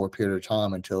 for a period of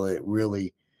time until it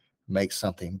really makes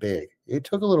something big. It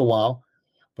took a little while,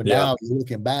 but Yeah. now you're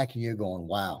looking back and you're going,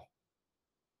 wow.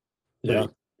 But Yeah.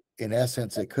 in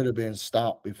essence, it could have been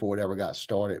stopped before it ever got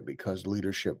started because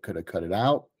leadership could have cut it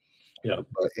out. Yeah.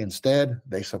 But instead,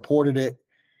 they supported it,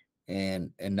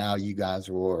 and now you guys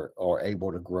are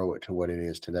able to grow it to what it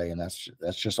is today, and that's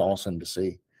just awesome to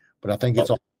see. But I think Oh, it's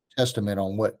all a testament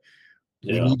on what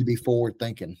we yeah. need to be forward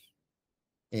thinking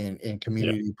in Yeah.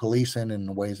 community policing and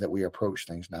the ways that we approach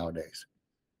things nowadays.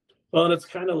 Well, and it's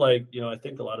kind of like, I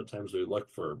think a lot of times we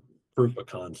look for proof of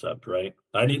concept, right?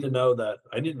 I need to know that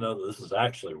this is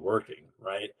actually working,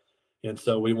 right? And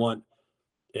so we want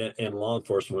in law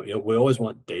enforcement, we always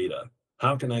want data.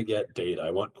 How can I get data?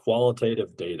 I want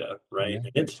qualitative data, right? Yeah,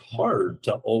 And it's hard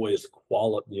to always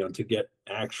to get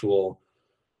actual,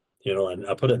 and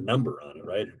I put a number on it,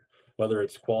 right? Whether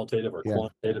it's qualitative or yeah,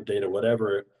 quantitative data,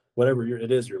 whatever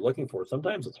it is you're looking for.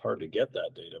 Sometimes it's hard to get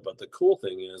that data, but the cool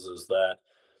thing is that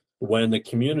when the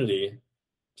community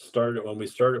when we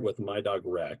started with my dog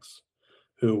Rex,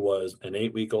 who was an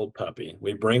 8-week old puppy,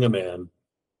 we bring him in,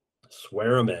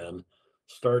 swear him in,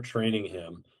 start training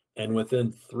him. And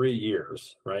within 3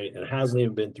 years, right? And it hasn't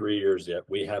even been 3 years yet,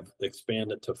 we have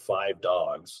expanded to 5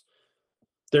 dogs.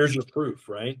 There's your proof,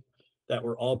 right? That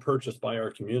were all purchased by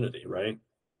our community, right?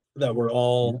 That were yeah,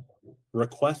 all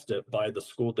requested by the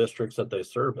school districts that they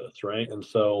service, right? And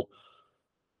so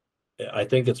I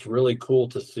think it's really cool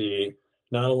to see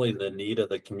not only the need of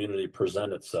the community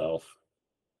present itself,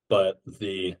 but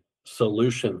the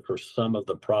solution for some of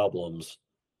the problems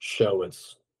show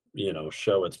its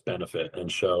show its benefit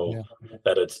and show yeah,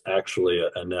 that it's actually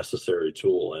a necessary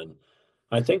tool. And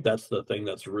I think that's the thing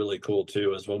that's really cool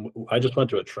too, is when I just went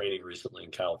to a training recently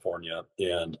in California,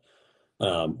 and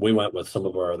we went with some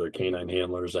of our other canine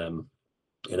handlers, and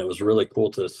it was really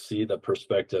cool to see the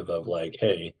perspective of like,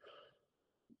 hey,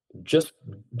 just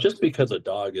just because a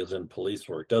dog is in police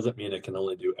work doesn't mean it can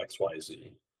only do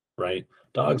XYZ, right?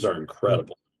 Dogs are yeah,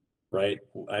 incredible, right?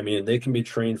 I mean, they can be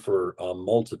trained for a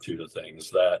multitude of things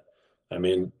that, I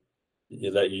mean,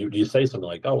 that you say something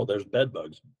like, oh, well, there's bed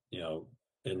bugs,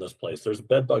 in this place. There's a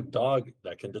bed bug dog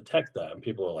that can detect that. And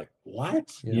people are like,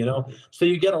 what? yeah, So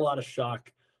you get a lot of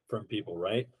shock from people,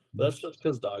 right? But yeah, that's just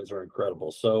because dogs are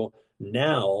incredible. So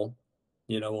now,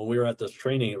 when we were at this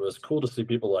training, it was cool to see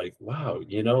people like, wow,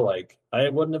 like I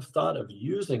wouldn't have thought of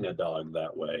using a dog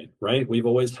that way, right? We've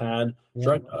always had yeah,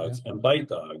 drug yeah, dogs and bite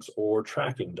dogs or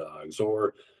tracking dogs,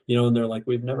 or, and they're like,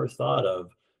 we've never thought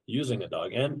of using a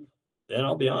dog. And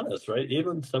I'll be honest, right?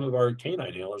 Even some of our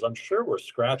canine handlers, I'm sure, were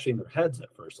scratching their heads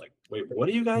at first, like, wait, what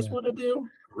do you guys yeah. want to do?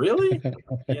 Really?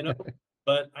 You know?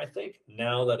 But I think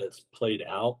now that it's played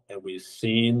out and we've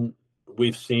seen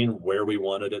where we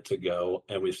wanted it to go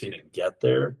and we've seen it get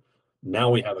there, now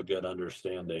we have a good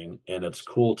understanding. And it's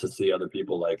cool to see other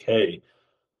people like, hey,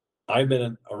 I've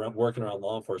been around working around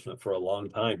law enforcement for a long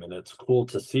time, and it's cool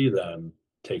to see them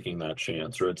taking that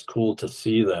chance, or it's cool to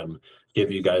see them give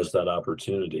you guys that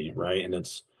opportunity, right? And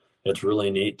it's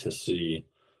really neat to see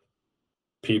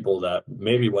people that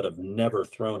maybe would have never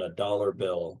thrown a dollar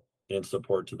bill in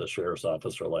support to the sheriff's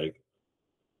office are like,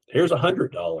 here's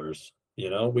 $100.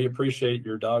 We appreciate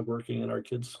your dog working in our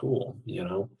kids' school.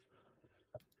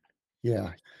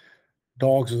 Yeah.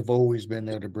 Dogs have always been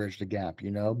there to bridge the gap,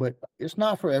 but it's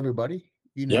not for everybody.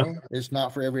 Yeah, It's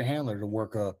not for every handler to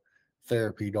work a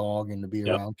therapy dog and to be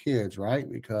yeah, around kids, right?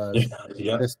 yeah, Because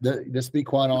yeah, let's be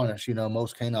quite honest,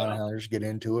 most canine yeah, handlers get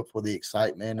into it for the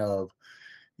excitement of,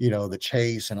 the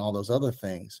chase and all those other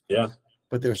things. yeah,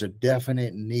 But there's a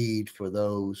definite need for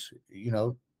those,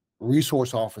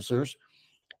 resource officers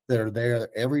that are there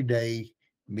every day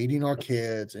meeting our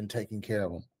kids and taking care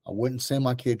of them. I wouldn't send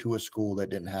my kid to a school that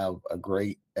didn't have a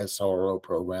great SRO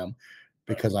program right,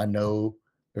 because I know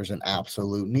there's an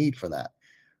absolute need for that.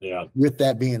 yeah, With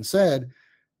that being said,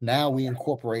 now we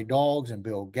incorporate dogs and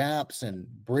build gaps and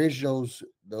bridge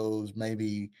those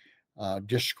maybe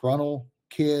disgruntled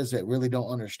kids that really don't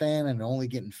understand and are only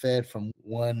getting fed from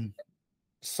one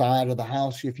side of the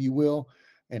house, if you will.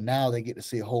 And now they get to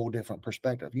see a whole different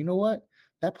perspective. You know what?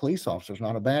 That police officer's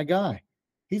not a bad guy.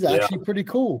 He's yeah, actually pretty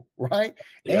cool, right?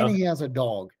 And yeah, he has a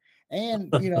dog.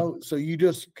 And, so you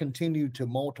just continue to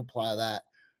multiply that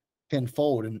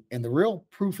tenfold. And the real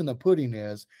proof in the pudding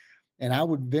is, and I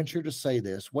would venture to say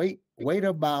this, wait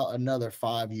about another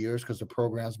 5 years because the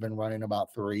program's been running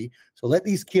about 3. So let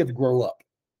these kids grow up,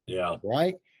 yeah,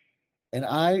 right? And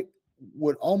I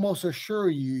would almost assure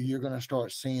you, you're going to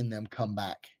start seeing them come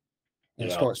back and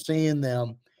yeah, start seeing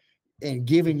them and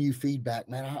giving you feedback.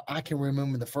 Man, I can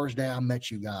remember the first day I met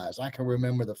you guys. I can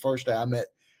remember the first day I met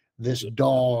this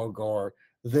dog or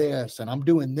this, and I'm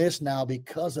doing this now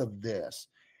because of this.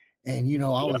 And,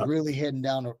 I was Yeah. really heading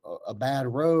down a bad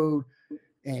road,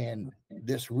 and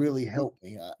this really helped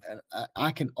me.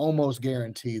 I can almost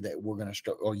guarantee that we're going to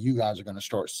start, or you guys are going to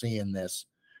start seeing this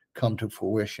come to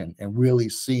fruition and really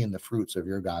seeing the fruits of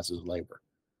your guys' labor.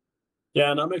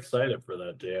 Yeah, and I'm excited for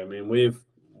that day. I mean,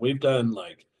 we've done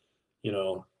like,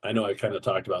 I know I kind of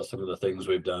talked about some of the things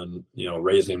we've done,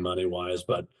 raising money wise,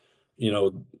 but you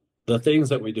know, the things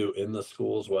that we do in the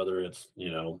schools, whether it's,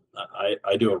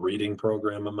 I do a reading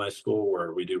program in my school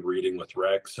where we do reading with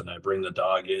Rex, and I bring the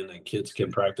dog in and kids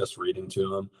can practice reading to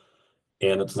them.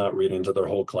 And it's not reading to their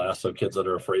whole class. So kids that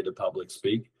are afraid to public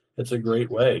speak, it's a great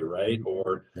way, right?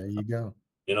 Or There you go.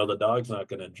 the dog's not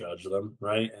going to judge them,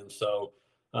 right? And so,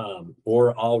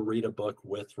 or I'll read a book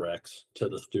with Rex to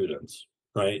the students,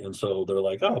 right? And so they're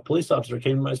like, oh, a police officer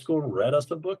came to my school and read us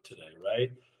a book today,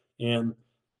 right? And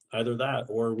either that,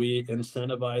 or we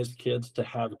incentivize kids to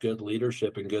have good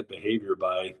leadership and good behavior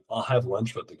by, I'll have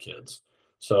lunch with the kids.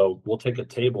 So we'll take a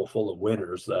table full of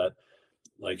winners that,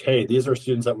 like, hey, these are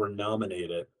students that were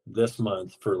nominated this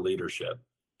month for leadership,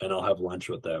 and I'll have lunch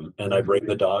with them. And I bring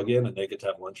the dog in and they get to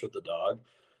have lunch with the dog.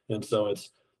 And so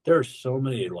there are so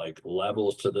many like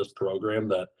levels to this program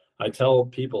that I tell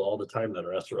people all the time that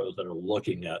are SROs that are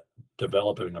looking at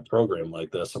developing a program like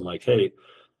this. I'm like, hey,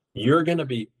 you're going to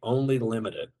be only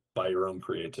limited by your own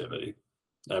creativity.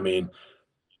 I mean,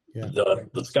 Yeah.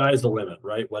 the sky's the limit,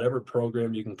 right? Whatever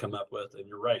program you can come up with. And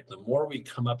you're right. The more we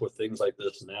come up with things like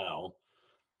this now,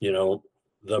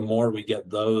 the more we get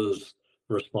those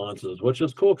responses, which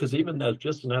is cool. Cause even as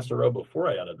just an SRO before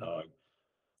I had a dog,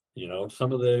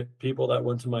 some of the people that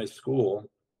went to my school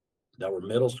that were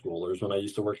middle schoolers when I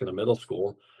used to work in a middle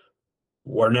school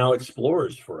were now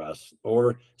explorers for us.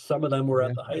 Or some of them were Yeah.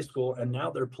 at the high school and now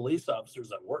they're police officers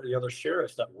that work, they're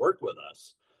sheriffs that work with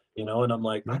us, and I'm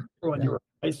like, I Yeah. remember when Yeah. you were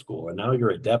in high school and now you're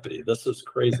a deputy. This is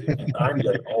crazy. I'm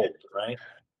getting old, right?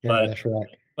 Yeah, But that's right.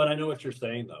 but I know what you're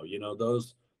saying though.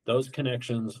 Those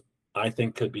connections I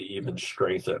think could be even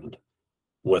strengthened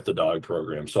with the dog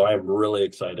program. So I'm really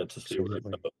excited to see where it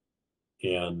Absolutely. goes.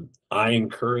 And I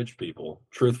encourage people,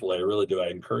 truthfully, I really do. I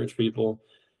encourage people,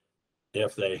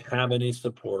 if they have any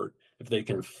support, if they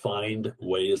can find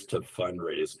ways to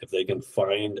fundraise, if they can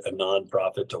find a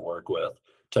nonprofit to work with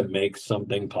to make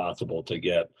something possible to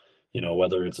get,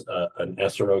 whether it's an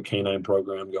SRO canine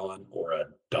program going or a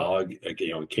dog,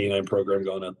 canine program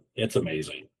going, it's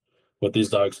amazing what these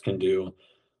dogs can do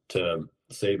to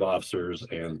save officers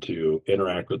and to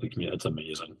interact with the community. It's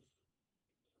amazing.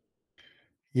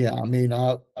 Yeah. I mean,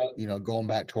 going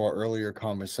back to our earlier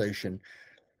conversation,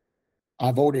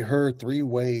 I've already heard three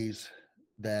ways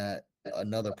that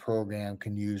another program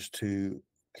can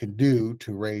do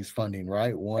to raise funding,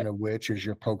 right? One of which is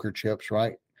your poker chips,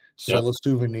 right? Yep. Sell a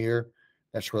souvenir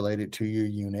that's related to your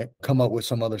unit. Come up with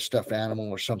some other stuffed animal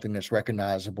or something that's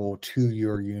recognizable to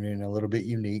your unit and a little bit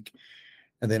unique.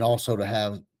 And then also to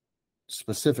have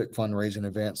specific fundraising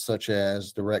events such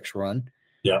as the Rex Run,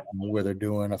 Yep. where they're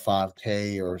doing a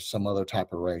 5K or some other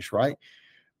type of race, right?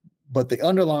 But the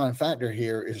underlying factor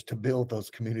here is to build those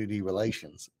community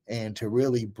relations and to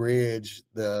really bridge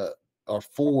or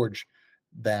forge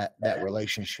that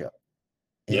relationship.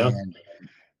 Yeah. And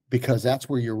because that's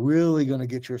where you're really going to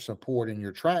get your support and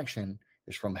your traction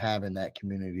is from having that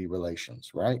community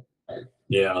relations, right?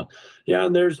 Yeah. Yeah.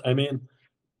 And I mean,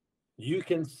 you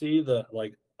can see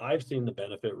like I've seen the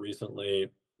benefit recently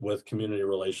with community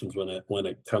relations when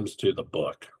it comes to the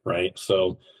book, right?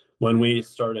 So when we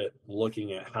started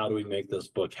looking at how do we make this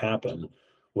book happen,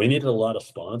 we needed a lot of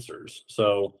sponsors.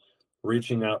 So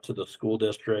reaching out to the school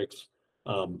districts,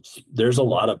 there's a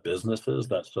lot of businesses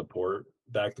that support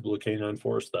Back the Blue Canine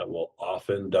Force that will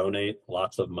often donate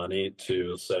lots of money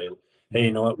to say, hey,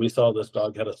 you know what, we saw this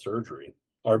dog had a surgery,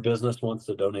 our business wants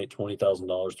to donate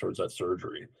 $20,000 towards that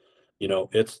surgery.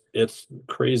 It's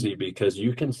crazy because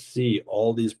you can see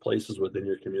all these places within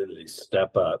your community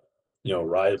step up,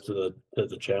 rise to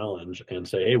the challenge and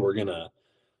say, hey, we're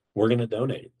gonna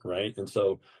donate, right? And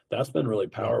so that's been really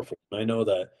Yeah. powerful. And I know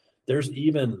that there's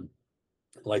even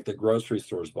like the grocery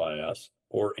stores by us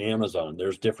or Amazon,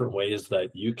 there's different ways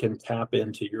that you can tap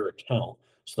into your account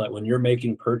so that when you're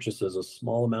making purchases, a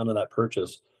small amount of that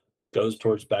purchase goes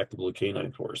towards Back to Blue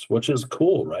Canine Force, which is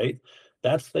cool, right?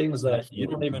 That's things that you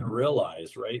don't Absolutely. even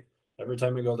realize, right? Every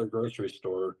time I go to the grocery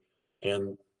store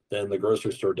and then the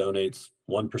grocery store donates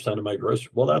 1% of my grocery,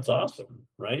 well, that's awesome,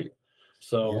 right?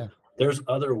 So Yeah. there's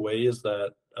other ways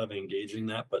that of engaging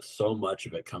that, but so much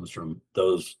of it comes from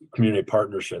those community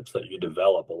partnerships that you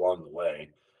develop along the way.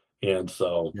 And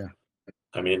so Yeah.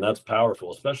 I mean, that's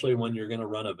powerful, especially when you're going to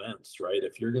run events, right?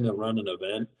 If you're going to run an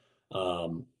event,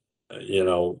 um,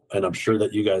 and I'm sure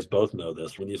that you guys both know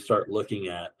this, when you start looking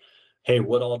at, hey,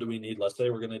 what all do we need? Let's say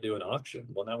we're going to do an auction.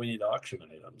 Well, now we need auction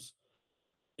items.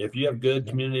 If you have good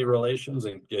Yep, community relations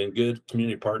and good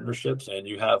community partnerships, and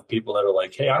you have people that are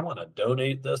like, hey, I want to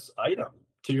donate this item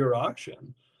to your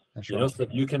auction, that's right. so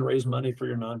that you can raise money for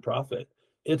your nonprofit,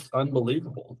 it's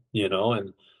unbelievable,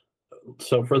 and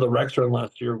so for the Rex Run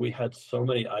last year, we had so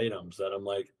many items that I'm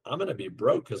like, I'm going to be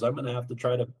broke because I'm going to have to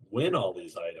try to win all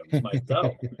these items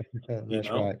myself, you That's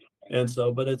know? right. And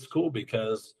so, but it's cool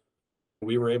because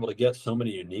we were able to get so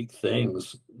many unique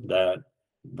things that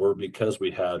were because we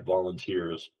had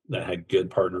volunteers that had good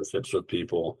partnerships with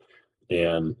people.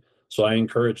 And so I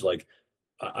encourage, like,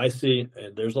 I see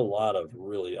there's a lot of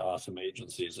really awesome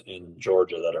agencies in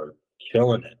Georgia that are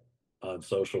killing it on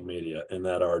social media and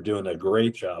that are doing a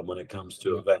great job when it comes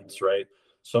to Yep. events, right?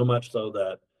 So much so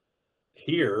that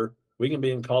here we can be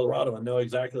in Colorado and know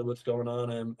exactly what's going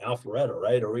on in Alpharetta,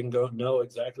 right? Or we can go know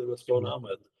exactly what's going Yep. on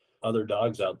with other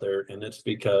dogs out there. And it's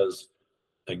because,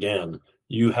 again,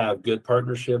 you have good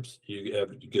partnerships, you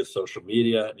have good social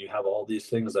media, and you have all these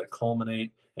things that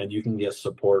culminate, and you can get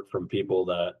support from people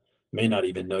that may not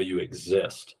even know you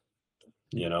exist,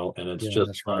 and it's Yeah, just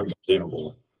that's right.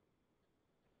 unbelievable.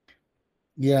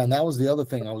 Yeah, and that was the other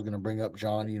thing I was going to bring up,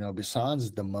 John.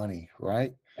 Besides the money,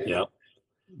 right? Yeah.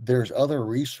 There's other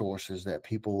resources that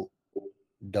people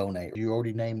donate. You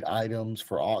already named items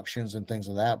for auctions and things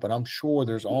like that, but I'm sure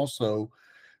there's also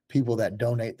people that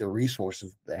donate the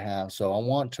resources they have. So I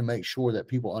want to make sure that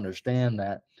people understand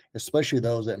that, especially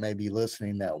those that may be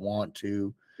listening that want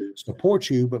to support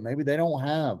you, but maybe they don't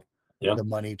have Yeah. the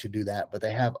money to do that, but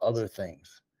they have other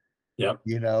things. Yeah.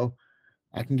 You know,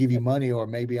 I can give you money, or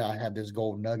maybe I have this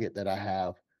gold nugget that I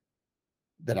have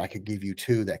that I could give you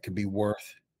too that could be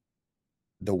worth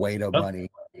the weight of Yeah.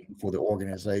 money for the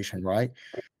organization, right?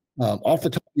 Off the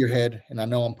top of your head, and I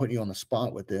know I'm putting you on the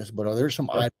spot with this, but are there some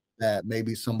Yeah. items that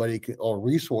maybe somebody could, or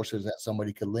resources that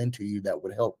somebody could lend to you that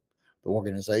would help the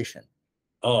organization?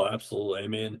 Oh, absolutely. I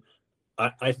mean,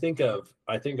 I think of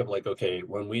like, okay,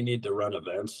 when we need to run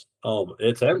events, oh,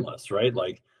 it's endless, right?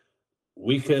 Like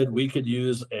we could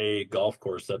use a golf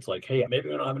course that's like, hey, maybe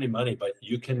we don't have any money, but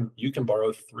you can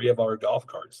borrow 3 of our golf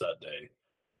carts that day.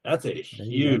 That's a There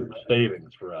you go. huge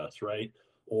savings for us, right?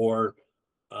 Or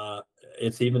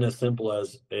it's even as simple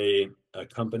as a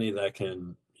company that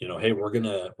can, hey, we're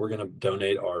gonna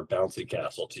donate our bouncy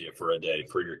castle to you for a day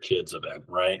for your kids event,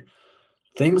 right?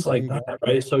 Things There like you go. that,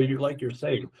 right? So you're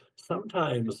saying,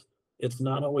 sometimes it's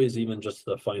not always even just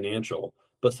the financial,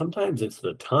 but sometimes it's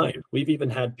the time. We've even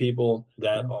had people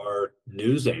that Yeah, are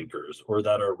news anchors or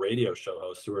that are radio show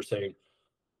hosts who are saying,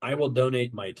 I will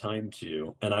donate my time to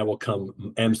you and I will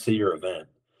come MC your event.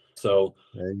 So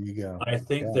there you go. I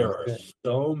think Yeah, there that's are it.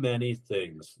 so many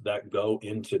things that go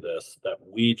into this that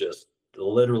we just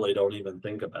literally don't even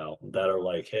think about, that are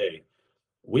like, hey,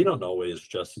 we don't always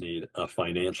just need a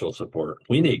financial support.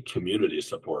 We need community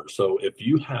support. So if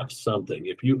you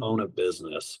own a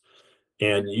business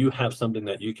and you have something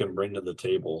that you can bring to the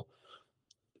table,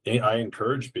 I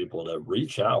encourage people to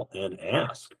reach out and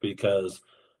ask, because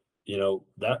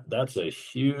that's a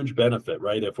huge benefit,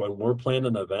 right? If when we're planning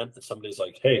an event and somebody's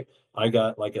like, hey, like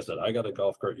I said, I got a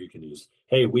golf cart you can use.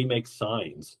 Hey, we make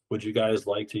signs. Would you guys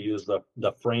like to use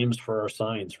the frames for our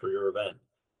signs for your event?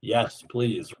 Yes,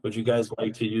 please. Would you guys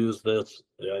like to use this?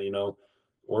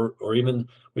 Or even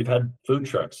we've had food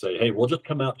trucks say, hey, we'll just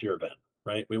come out to your event,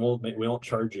 right? We won't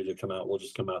charge you to come out. We'll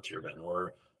just come out to your event,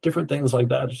 or different things like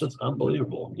that. It's just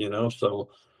unbelievable. So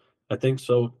I think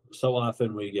so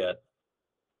often we get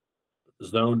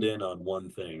zoned in on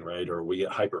one thing, right? Or we get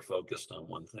hyper focused on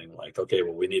one thing, like, okay,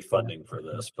 well, we need Yeah, funding for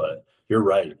this. But you're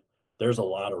right. There's a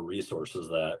lot of resources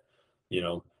that,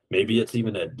 maybe it's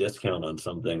even a discount on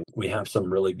something. We have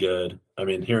some really good, I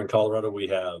mean, here in Colorado, we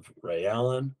have Ray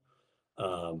Allen,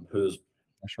 who's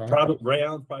that's right. probably Ray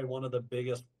Allen's probably one of the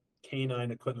biggest canine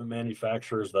equipment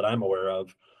manufacturers that I'm aware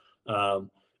of.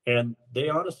 Um, and they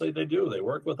honestly, they do. They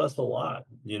work with us a lot.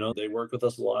 They work with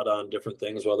us a lot on different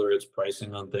things, whether it's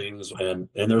pricing on things, and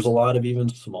there's a lot of even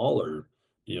smaller,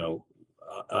 you know,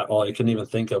 I can even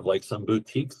think of like some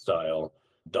boutique style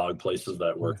dog places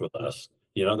that Yeah, work with us.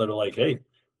 That are like, hey,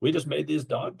 we just made these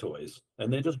dog toys,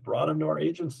 and they just brought them to our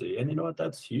agency, and you know what?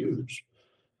 That's huge,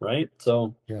 right?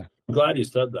 So yeah, I'm glad you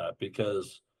said that,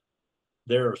 because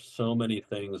there are so many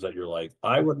things that you're like,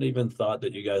 I wouldn't even thought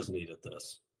that you guys needed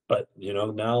this. But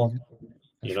now,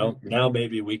 yeah, that's right. now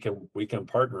maybe we can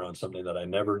partner on something that I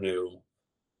never knew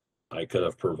I could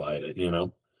have provided.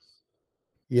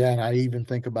 Yeah, and I even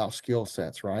think about skill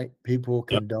sets, right? People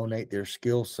Yep. can donate their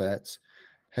skill sets.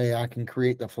 Hey, I can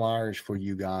create the flyers for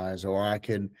you guys, or I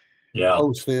can Yeah.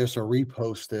 post this or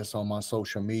repost this on my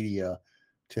social media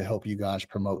to help you guys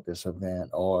promote this event.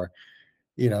 Or,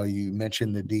 you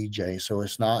mentioned the DJ. So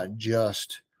it's not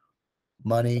just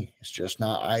money, it's just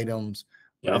not items,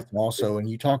 but Yep. it's also, and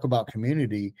you talk about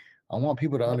community. I want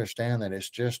people to understand that it's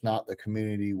just not the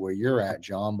community where you're at,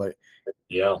 John, but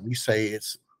Yeah. we say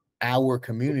it's our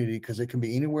community because it can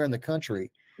be anywhere in the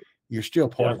country. You're still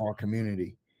part Yeah. of our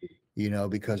community,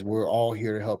 because we're all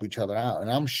here to help each other out.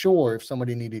 And I'm sure if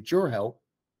somebody needed your help,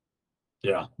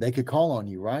 Yeah. they could call on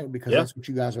you, right? Because Yeah. that's what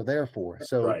you guys are there for.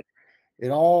 So Right. it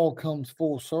all comes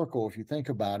full circle. If you think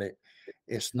about it,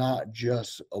 it's not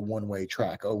just a one-way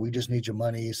track. Oh, we just need your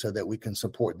money so that we can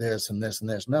support this and this and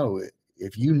this. No,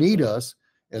 if you need us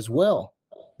as well,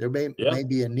 there Yeah. may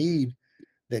be a need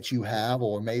that you have,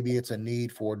 or maybe it's a need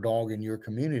for a dog in your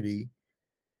community.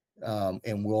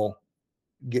 And we'll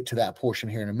get to that portion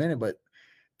here in a minute, but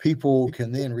people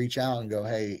can then reach out and go,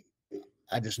 hey,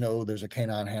 I just know there's a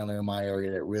canine handler in my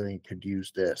area that really could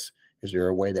use this. Is there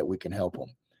a way that we can help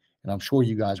them? And I'm sure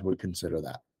you guys would consider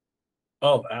that.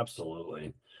 Oh,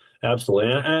 absolutely.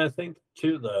 Absolutely. And I think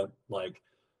too,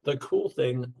 the cool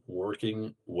thing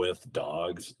working with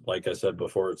dogs, like I said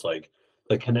before, it's like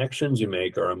the connections you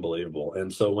make are unbelievable.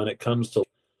 And so when it comes to,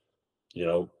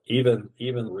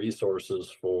 even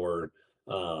resources for,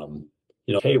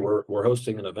 hey, we're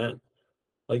hosting an event.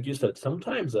 Like you said,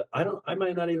 sometimes I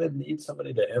might not even need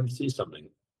somebody to MC something.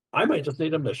 I might just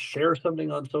need them to share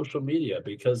something on social media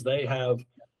because they have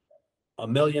a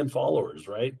million followers,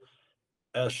 right?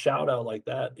 A shout out like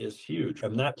that is huge.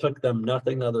 And that took them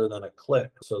nothing other than a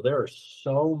click. So there are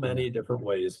so Yeah. many different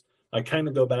ways. I kind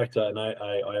of go back to, and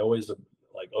I always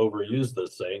like overuse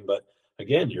this saying, but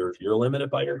again, you're limited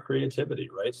by your creativity,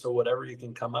 right? So whatever you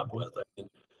can come up Mhm. with. I mean,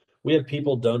 we had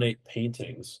people donate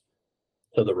paintings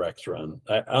to the Rex run.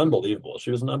 Unbelievable.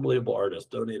 She was an unbelievable artist,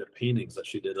 donated paintings that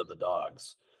she did of the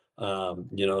dogs.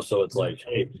 So it's Yeah. like,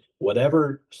 hey,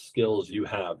 whatever skills you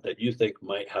have that you think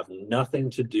might have nothing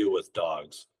to do with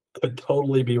dogs could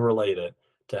totally be related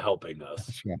to helping us.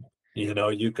 That's right.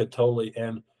 You could totally,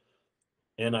 and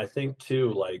I think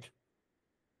too, like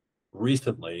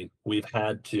recently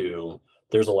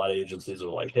there's a lot of agencies that are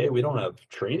like, hey, we don't have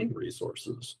training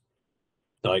resources.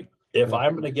 Like if Yeah.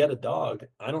 I'm going to get a dog,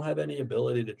 I don't have any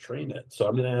ability to train it. So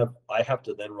I have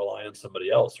to then rely on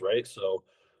somebody else, right? So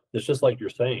it's just like you're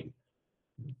saying,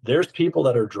 there's people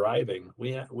that are driving.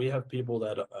 We have people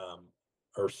that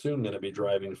are soon going to be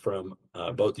driving from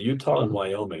both Utah and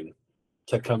Wyoming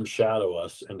to come shadow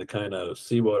us and to kind of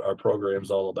see what our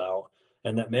program's all about.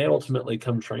 And that may ultimately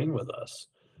come train with us,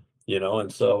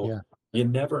 and so Yeah. you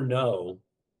never know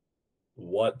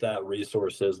what that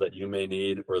resource is that you may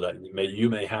need or that you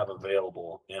may have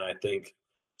available. And I think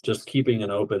just keeping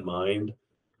an open mind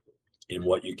in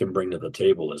what you can bring to the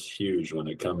table is huge when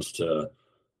it comes to,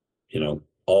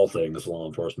 all things law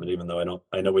enforcement, even though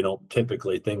I know we don't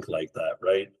typically think like that,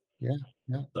 right? Yeah.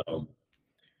 Yeah. So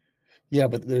Yeah.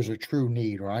 But there's a true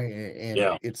need, right? And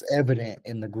yeah, it's evident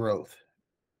in the growth,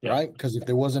 yeah, right? Because if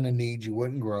there wasn't a need, you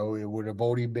wouldn't grow. It would have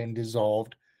already been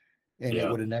dissolved and it yeah,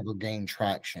 would have never gained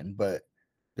traction. But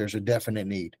there's a definite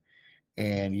need.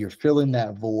 And you're filling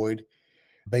that void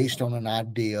based on an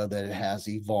idea that it has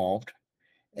evolved.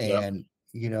 yeah, And,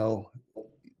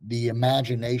 the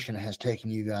imagination has taken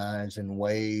you guys in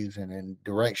ways and in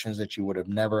directions that you would have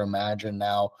never imagined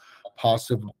now,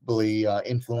 possibly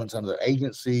influence other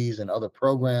agencies and other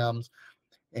programs.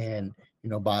 And,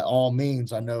 by all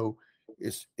means, I know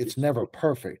it's never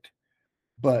perfect,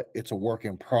 but it's a work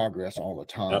in progress all the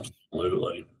time.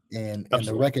 absolutely, And the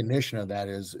absolutely. recognition of that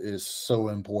is so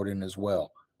important as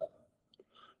well.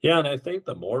 Yeah, and I think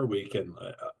the more we can,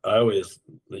 I always,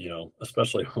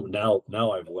 especially now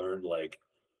I've learned like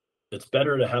it's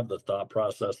better to have the thought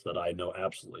process that I know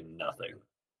absolutely nothing,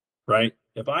 right?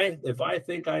 If I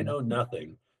think I Yeah, know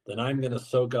nothing, then I'm going to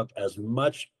soak up as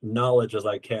much knowledge as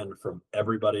I can from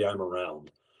everybody I'm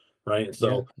around, right? And yeah,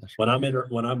 so that's when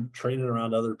right. I'm training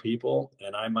around other people,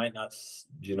 and I might not,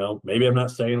 maybe I'm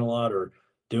not saying a lot or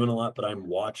doing a lot, but I'm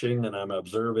watching and I'm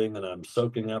observing and I'm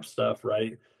soaking up stuff,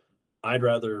 right? I'd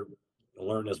rather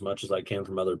learn as much as I can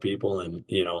from other people, and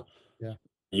Yeah,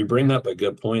 you bring up a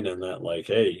good point in that, like,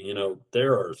 hey,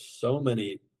 there are so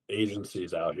many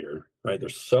agencies out here, right?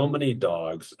 There's so many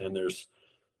dogs, and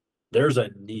there's a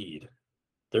need.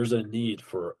 There's a need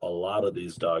for a lot of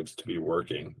these dogs to be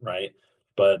working, right?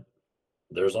 But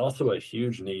there's also a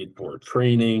huge need for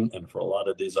training and for a lot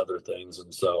of these other things.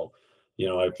 And so,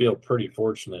 I feel pretty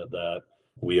fortunate that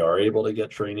we are able to get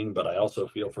training, but I also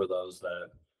feel for those that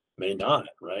may not,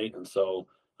 right? And so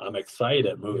I'm excited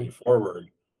Yeah. moving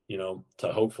forward,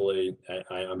 to hopefully,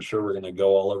 I'm sure we're going to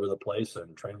go all over the place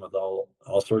and train with all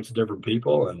sorts of different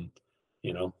people, and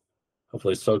you know,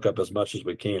 hopefully soak up as much as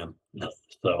we can.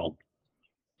 So,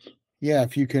 Yeah,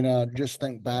 if you can just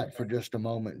think back for just a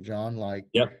moment, John, like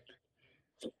yep,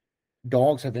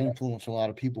 dogs have influenced a lot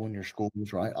of people in your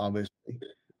schools, right? Obviously.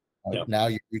 yep, Now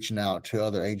you're reaching out to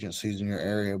other agencies in your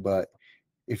area, but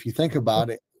if you think about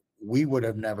it, we would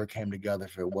have never came together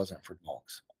if it wasn't for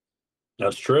dogs,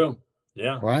 that's true.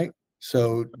 Yeah, right?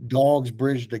 So dogs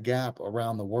bridge the gap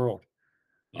around the world.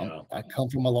 yeah, I come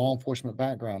from a law enforcement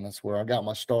background. That's where I got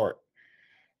my start.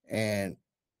 And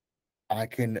I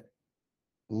can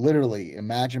literally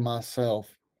imagine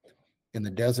myself in the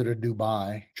desert of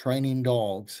Dubai training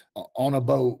dogs on a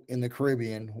boat in the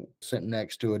Caribbean, sitting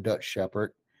next to a Dutch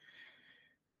Shepherd.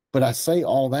 But I say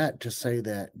all that to say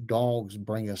that dogs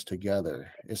bring us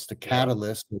together. It's the yeah,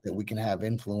 catalyst that we can have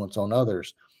influence on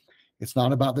others. It's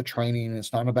not about the training.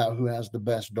 It's not about who has the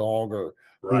best dog or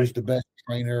who's right, the best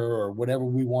trainer or whatever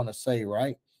we want to say,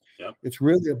 right? yep, It's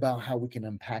really about how we can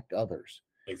impact others.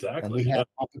 And we exactly, have yeah,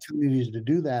 opportunities to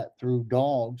do that through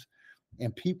dogs.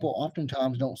 And people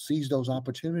oftentimes don't seize those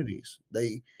opportunities.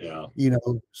 They, yeah,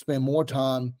 spend more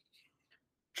time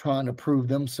trying to prove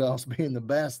themselves being the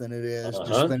best than it is to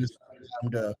uh-huh, spend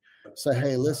time to say,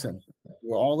 hey, listen,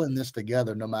 we're all in this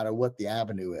together, no matter what the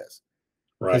avenue is.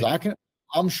 Because right,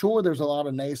 I'm sure there's a lot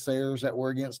of naysayers that were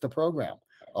against the program.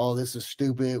 Oh, this is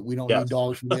stupid. We don't need yes,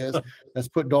 dogs for this. Let's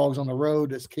put dogs on the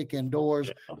road. Let's kick indoors.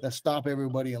 yeah, Let's stop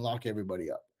everybody and lock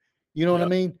everybody up. You know what I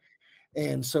yep, mean?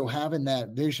 And so having that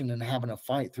vision and having to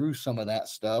fight through some of that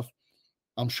stuff,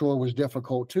 I'm sure was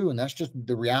difficult too. And that's just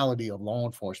the reality of law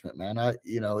enforcement, man.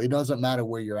 It doesn't matter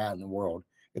where you're at in the world.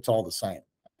 It's all the same.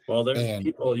 well, there's And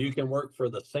people you can work for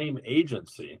the same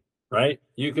agency, right?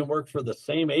 You can work for the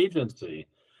same agency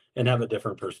and have a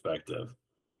different perspective.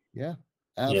 yeah,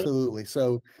 Yeah, absolutely.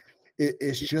 So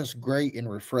it's just great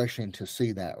and refreshing to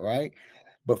see that, right?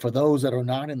 But for those that are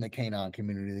not in the canine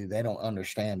community, they don't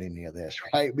understand any of this,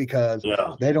 right? Because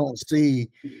yeah, they don't see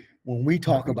when we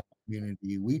talk about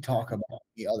community, we talk about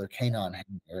the other canine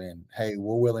handler and hey,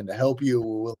 we're willing to help you.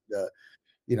 We're willing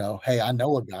to, hey, I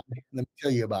know a guy. Let me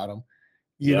tell you about him,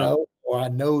 yeah, or I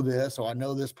know this, or I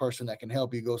know this person that can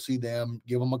help you. Go see them,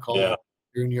 give them a yeah, call.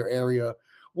 You're in your area,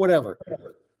 whatever.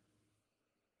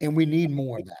 And we need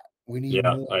more of that. We need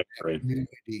yeah, more of I that agree.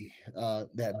 community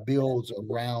that builds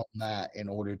around that in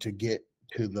order to get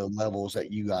to the levels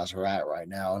that you guys are at right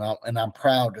now. And I'm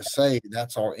proud to say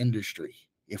that's our industry.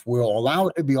 If we'll allow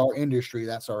it to be our industry,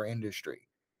 that's our industry.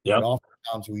 But Yep,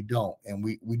 oftentimes we don't, and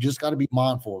we just got to be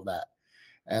mindful of that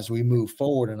as we move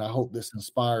forward. And I hope this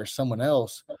inspires someone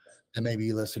else that may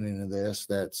be listening to this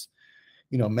that's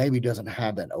maybe doesn't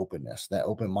have that openness, that yeah,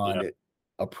 open-minded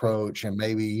approach, and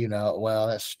maybe, well,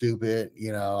 that's stupid,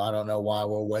 I don't know why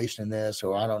we're wasting this,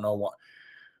 or I don't know what,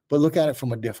 but look at it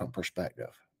from a different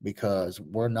perspective because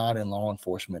we're not in law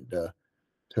enforcement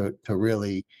to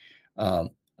really um,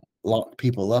 lock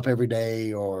people up every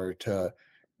day or to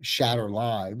shatter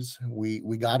lives. We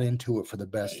got into it for the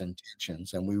best right.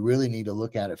 intentions, and we really need to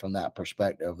look at it from that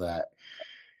perspective that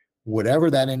whatever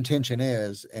that intention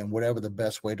is and whatever the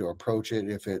best way to approach it,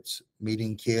 if it's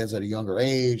meeting kids at a younger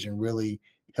age and really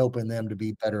helping them to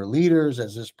be better leaders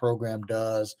as this program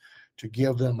does, to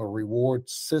give them a reward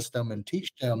system and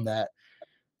teach them that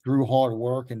through hard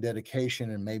work and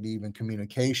dedication and maybe even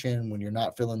communication when you're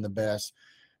not feeling the best,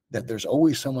 that there's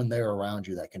always someone there around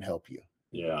you that can help you.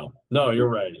 Yeah, no, you're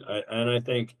right. And I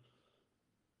think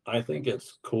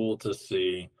it's cool to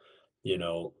see, you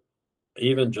know,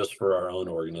 even just for our own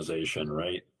organization,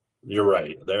 right? You're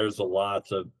right. There's a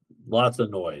lots of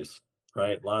noise,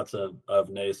 right? Lots of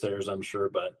naysayers, I'm sure,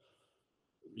 but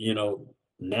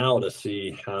now to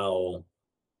see how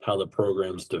the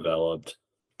program's developed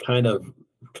kind of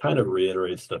kind of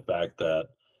reiterates the fact that,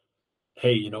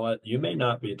 hey, you know what? You may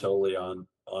not be totally on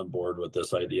board with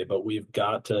this idea, but we've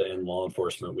got to, in law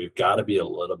enforcement, we've got to be a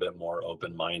little bit more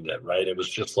open-minded, right? It was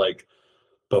just like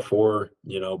before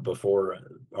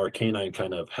our canine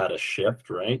kind of had a shift,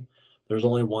 right? There's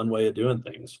only one way of doing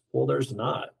things. Well, there's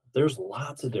not. There's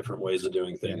lots of different ways of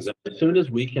doing Yeah. things. And as soon as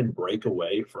we can break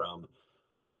away from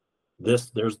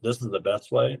this is the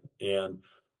best way, and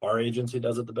our agency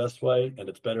does it the best way, and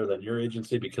it's better than your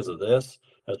agency because of this.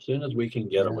 As soon as we can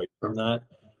get Yeah. away from that,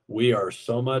 we are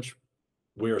so much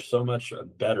we are so much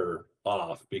better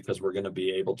off because we're going to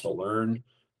be able to learn,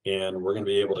 and we're going to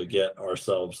be able to get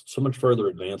ourselves so much further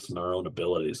advanced in our own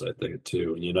abilities, I think,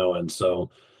 too, and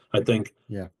so I think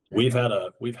Yeah. we've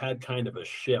had kind of a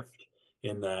shift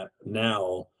in that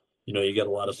now, you get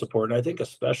a lot of support. And I think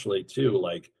especially too,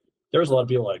 like there's a lot of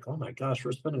people like, oh my gosh,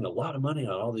 we're spending a lot of money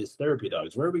on all these therapy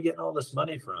dogs. Where are we getting all this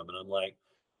money from? And I'm like,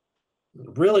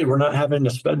 really, we're not having to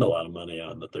spend a lot of money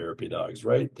on the therapy dogs,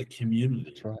 right? The That's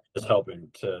community right. is helping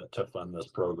to fund this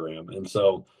program. And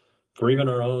so for even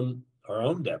our own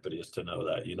deputies to know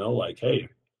that, like, hey,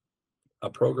 a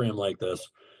program like this,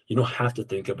 you don't have to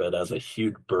think of it as a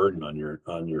huge burden on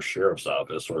your sheriff's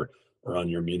office or on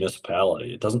your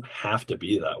municipality. It doesn't have to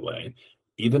be that way.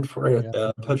 Even for a, Yeah.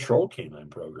 a patrol canine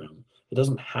program, it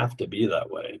doesn't have to be that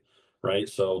way, right?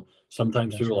 So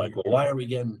sometimes That's people are right. like, well, why are we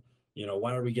getting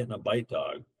a bite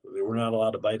dog? We're not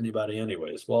allowed to bite anybody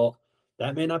anyways. Well,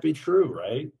 that may not be true,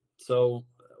 right? So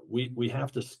we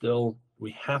have to still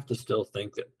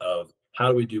think of how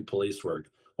do we do police work,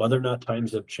 whether or not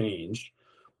times have changed.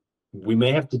 We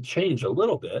may have to change a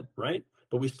little bit, right?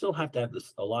 But we still have to have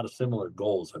a lot of similar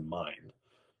goals in mind,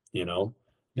 you know?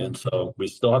 Yeah. And so we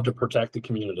still have to protect the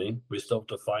community. We still have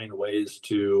to find ways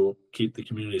to keep the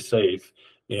community safe.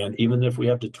 And even if we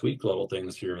have to tweak little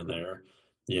things here and there,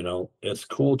 it's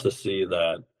cool to see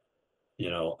that.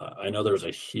 I know there was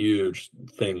a huge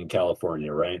thing in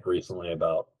California, right, recently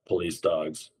about police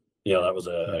dogs. That was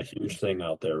a Yeah. huge thing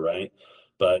out there, right?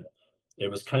 But it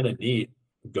was kind of neat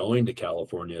going to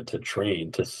California to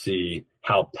train to see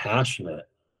how passionate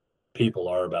people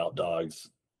are about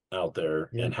dogs out there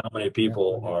Yeah. and how many Yeah.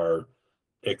 people are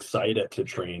excited to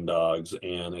train dogs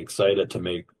and excited to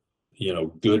make,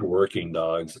 good working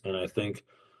dogs. And I think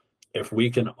if we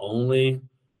can only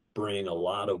bring a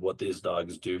lot of what these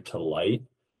dogs do to light,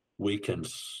 we can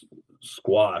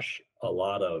squash a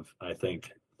lot of, I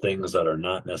think, things that are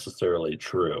not necessarily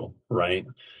true, right?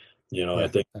 I Yeah.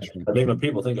 think That's right. I think when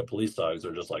people think of police dogs,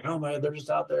 they're just like, oh man, they're just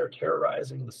out there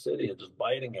terrorizing the city and just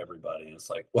biting everybody. And it's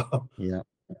like, wow, Yeah.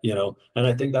 and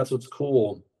I think that's what's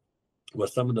cool with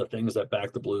some of the things that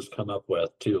Back the Blues come up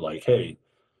with too. Like, hey,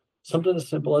 something as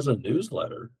simple as a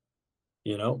newsletter.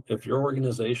 If your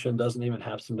organization doesn't even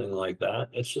have something like that,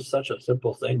 it's just such a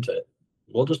simple thing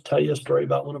we'll just tell you a story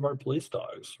about one of our police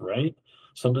dogs, right?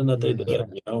 Something that they Yeah. That's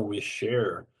did. right. We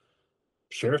share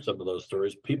some of those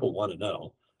stories. People want to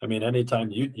know. I mean,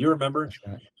 anytime you remember That's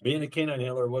right. being a canine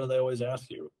handler, what do they always ask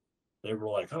you? They were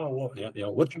like, "Oh,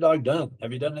 well, what's your dog done?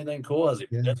 Have you done anything cool?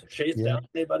 Yeah. Has it chased Yeah. down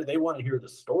anybody?" They want to hear the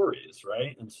stories,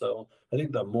 right? And so I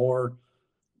think the more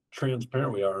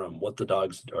transparent we are on what the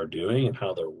dogs are doing and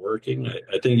how they're working,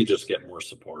 I think you just get more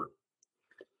support.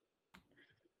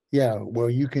 Yeah. Well,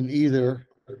 you can either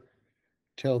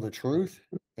tell the truth.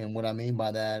 And what I mean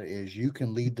by that is you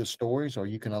can lead the stories or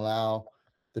you can allow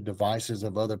the devices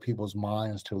of other people's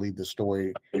minds to lead the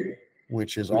story,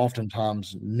 which is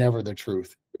oftentimes never the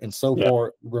truth. And so Yeah,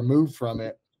 far removed from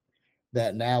it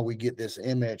that now we get this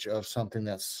image of something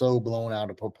that's so blown out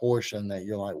of proportion that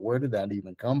you're like, where did that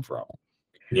even come from?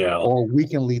 yeah, Or we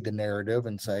can lead the narrative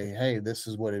and say, hey, this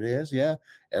is what it is. Yeah,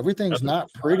 everything's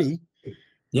not pretty,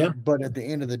 yeah, but at the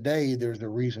end of the day, there's a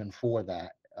reason for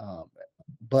that.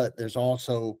 But there's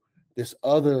also this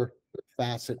other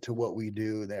facet to what we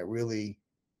do that really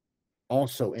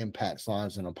also impacts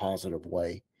lives in a positive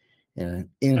way and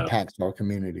yeah. impacts our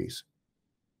communities.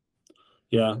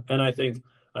 Yeah, and I think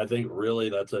really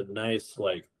that's a nice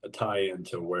like a tie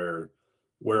into where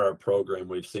our program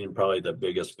we've seen probably the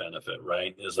biggest benefit,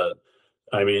 right? Is that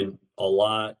I mean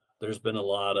there's been a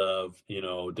lot of,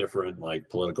 different like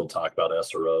political talk about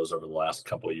SROs over the last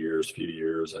couple of years, few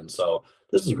years. And so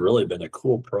this has really been a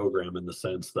cool program in the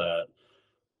sense that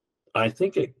I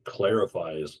think it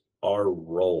clarifies our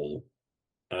role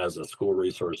as a school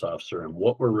resource officer and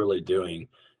what we're really doing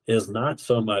is not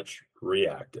so much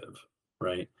reactive,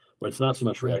 right? But it's not so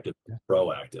much Yeah, reactive, yeah,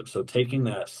 proactive. So taking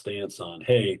that stance on,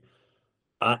 hey,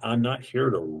 I'm not here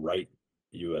to write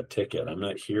you a ticket. I'm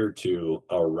not here to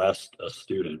arrest a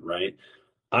student, right?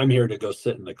 I'm here to go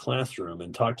sit in the classroom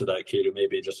and talk to that kid who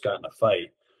maybe just got in a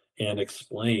fight and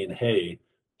explain, hey,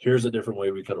 here's a different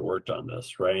way we could have worked on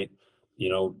this, right? You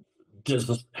know,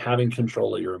 just having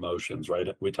control of your emotions, right?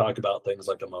 We talk about things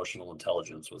like emotional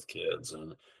intelligence with kids,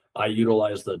 and I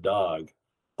utilize the dog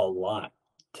a lot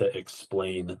to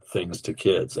explain things to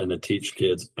kids and to teach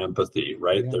kids empathy,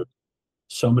 right? yeah, There's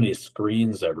so many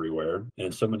screens everywhere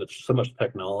and so much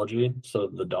technology. So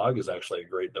the dog is actually a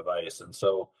great device. And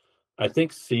so I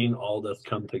think seeing all this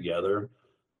come together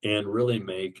and really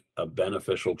make a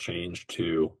beneficial change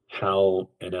to how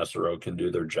an SRO can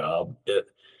do their job,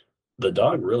 the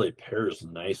dog really pairs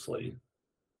nicely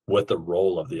with the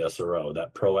role of the SRO,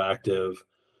 that proactive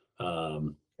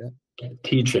um, yeah.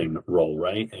 teaching role,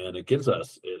 right? And it gives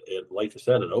us like you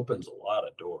said, it opens a lot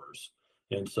of doors.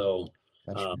 And so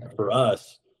That's right. for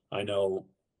us, I know.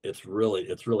 it's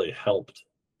really helped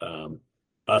um,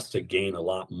 us to gain a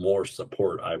lot more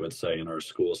support, I would say, in our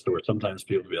schools. So where sometimes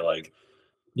people be like,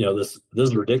 this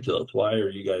is ridiculous. Why are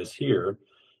you guys here?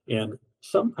 And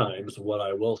sometimes what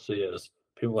I will see is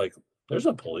people like, there's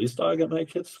a police dog at my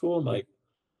kid's school. I'm like,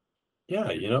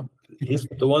 yeah, he's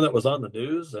the one that was on the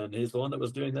news and he's the one that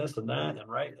was doing this and that and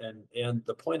right. And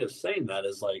the point of saying that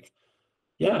is like,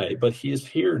 yeah, but he's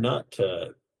here not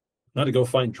to go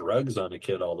find drugs on a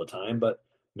kid all the time, but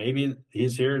maybe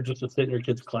he's here just to sit in your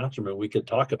kid's classroom and we could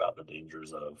talk about the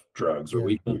dangers of drugs or Yeah,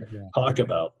 we can yeah, talk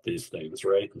about these things,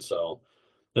 right? And so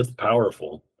it's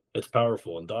powerful. It's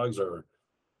powerful. And dogs are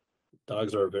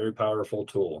a very powerful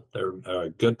tool. They're a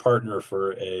good partner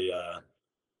for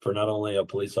not only a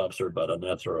police officer, but an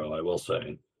SRO, I will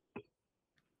say.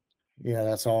 yeah.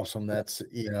 That's awesome. That's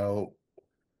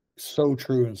so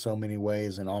true in so many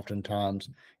ways. And oftentimes,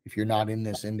 if you're not in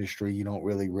this industry, you don't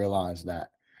really realize that.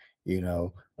 You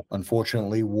know,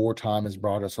 Unfortunately, wartime has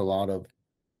brought us a lot of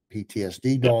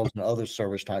PTSD Yeah. dogs and other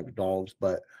service type dogs,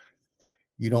 but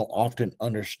you don't often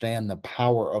understand the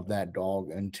power of that dog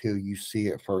until you see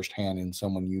it firsthand in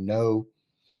someone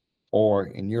or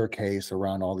in your case,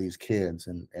 around all these kids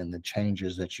and the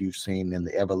changes that you've seen and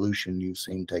the evolution you've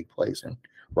seen take place and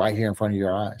right here in front of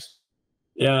your eyes.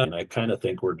 Yeah, and I kind of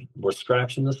think we're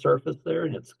scratching the surface there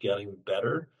and it's getting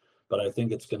better, but I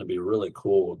think it's going to be really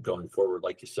cool going forward.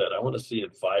 Like you said, I want to see in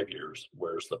 5 years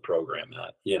where's the program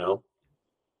at?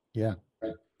 Yeah,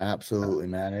 absolutely,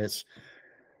 man. It's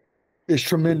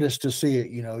tremendous to see it,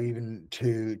 even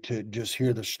to just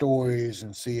hear the stories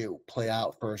and see it play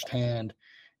out firsthand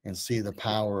and see the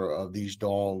power of these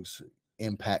dogs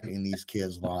impacting these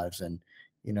kids' lives. And,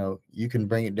 you can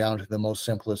bring it down to the most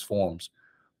simplest forms.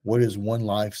 What is one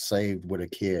life saved with a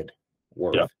kid Yeah,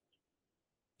 worth?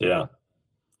 yeah,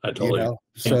 I totally can't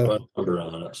So put a number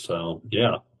on it. So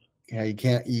yeah, you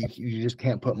can't you just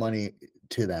can't put money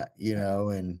to that,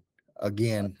 and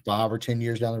again, 5 or 10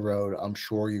 years down the road, I'm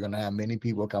sure you're gonna have many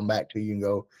people come back to you and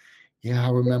go, yeah, I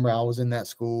remember I was in that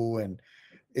school, and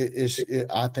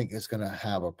I think it's going to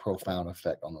have a profound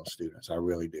effect on those students. I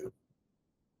really do.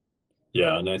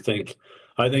 yeah, and I think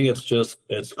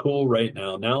it's cool right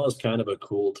now. Now is kind of a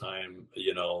cool time,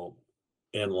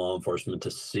 in law enforcement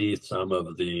to see some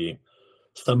of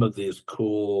these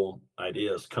cool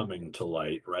ideas coming to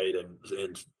light, right?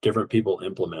 And different people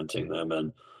implementing them.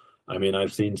 And I mean,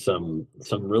 I've seen some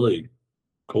really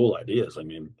cool ideas. I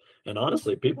mean, and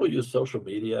honestly, people use social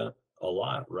media a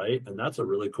lot, right? And that's a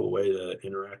really cool way to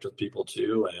interact with people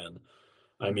too. And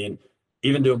I mean,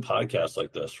 even doing podcasts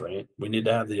like this, right? We need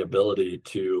to have the ability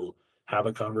to have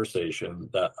a conversation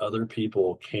that other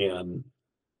people can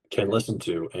listen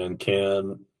to and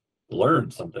can learn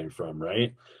something from,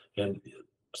 right? And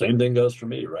same thing goes for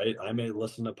me, right? I may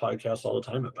listen to podcasts all the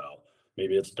time about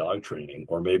maybe it's dog training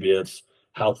or maybe it's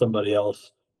how somebody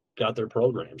else got their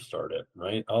program started,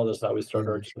 right? Oh, this is how we started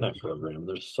our Yeah, Connect program.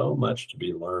 There's so much to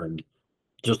be learned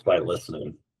just by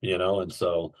listening. And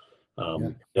so yeah,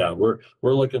 yeah, we're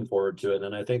looking forward to it.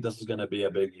 And I think this is going to be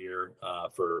a big year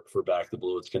for Back to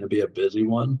Blue. It's going to be a busy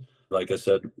one. Like I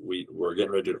said, we're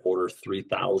getting ready to order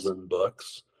 3,000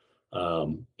 books.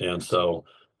 And so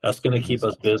that's going to keep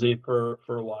that's us awesome. busy for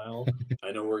a while.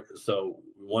 I know so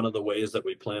one of the ways that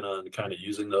we plan on kind of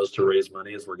using those to raise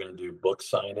money is we're going to do book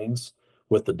signings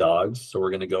with the dogs. So we're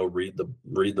going to go read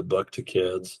the book to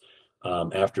kids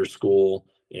after school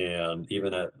and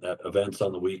even at events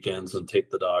on the weekends and take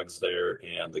the dogs there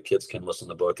and the kids can listen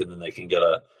to the book and then they can get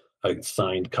a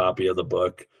signed copy of the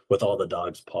book with all the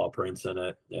dogs' paw prints in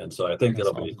it. And so I think That's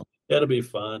awesome. it'll be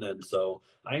fun. And so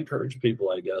I encourage people,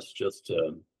 I guess, just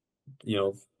to,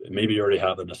 maybe you already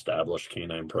have an established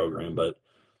canine program, but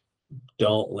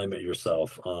don't limit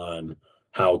yourself on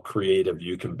how creative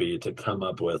you can be to come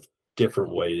up with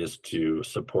different ways to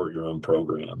support your own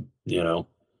program.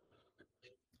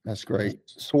 That's great.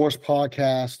 Source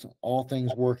podcast, all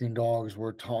things working dogs.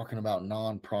 We're talking about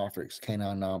nonprofits,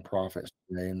 canine nonprofits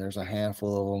today, and there's a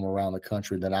handful of them around the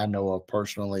country that I know of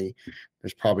personally.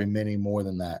 There's probably many more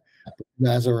than that. But you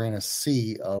guys are in a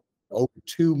sea of over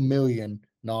 2 million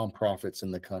nonprofits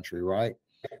in the country, right?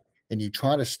 And you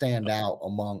try to stand out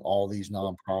among all these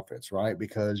nonprofits, right?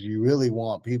 Because you really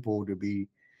want people to be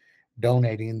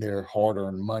donating their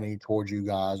hard-earned money towards you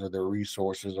guys or their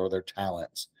resources or their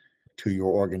talents to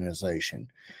your organization.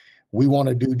 We want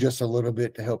to do just a little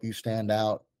bit to help you stand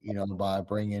out, by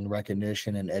bringing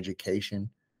recognition and education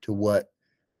to what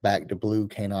Back to Blue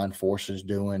Canine Force is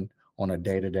doing on a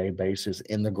day-to-day basis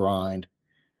in the grind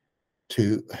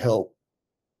to help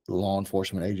law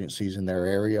enforcement agencies in their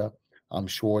area. I'm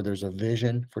sure there's a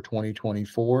vision for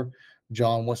 2024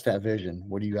 John, what's that vision?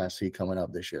 What do you guys see coming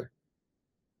up this year?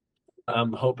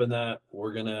 I'm hoping that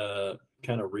we're gonna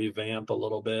kind of revamp a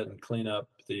little bit and clean up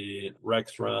the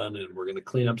Rex run, and we're gonna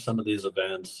clean up some of these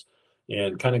events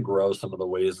and kind of grow some of the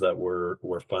ways that we're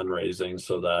fundraising,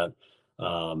 so that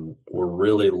we're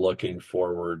really looking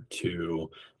forward to,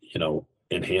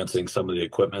 enhancing some of the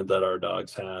equipment that our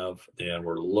dogs have, and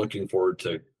we're looking forward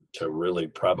to really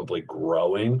probably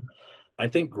growing. I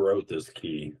think growth is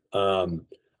key.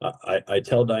 I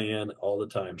tell Diane all the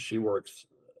time, she works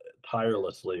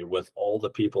tirelessly with all the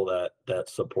people that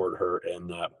support her and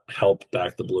that help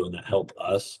back the blue and that help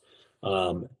us.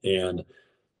 And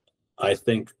I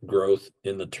think growth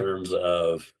in the terms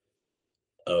of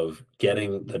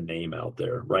getting the name out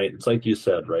there, right? It's like you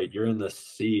said, right? You're in the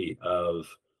sea of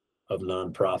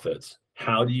nonprofits.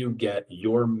 How do you get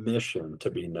your mission to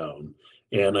be known?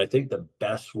 And I think the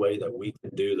best way that we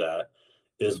can do that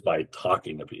is by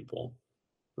talking to people,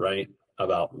 right?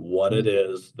 About what it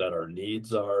is that our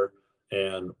needs are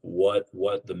and what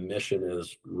the mission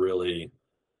is really,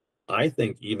 I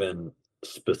think, even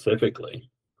specifically,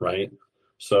 right?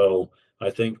 So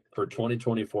I think for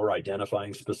 2024,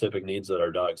 identifying specific needs that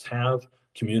our dogs have,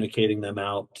 communicating them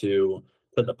out to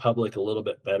the public a little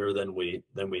bit better than we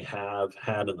have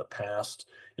had in the past.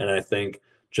 And I think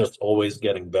just always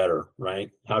getting better, right?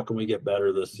 How can we get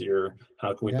better this year?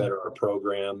 How can we Yeah. better our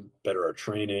program, better our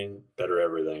training, better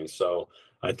everything? So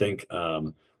I think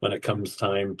when it comes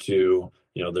time to,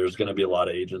 there's going to be a lot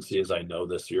of agencies I know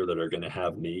this year that are going to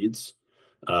have needs,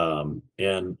 and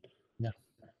Yeah.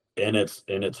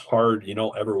 it's hard. You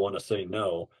don't ever want to say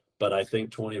no, but I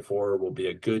think 24 will be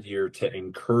a good year to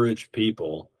encourage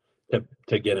people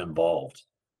to get involved,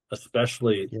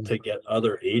 especially Yeah. to get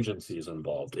other agencies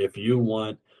involved. If you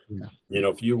want, Yeah.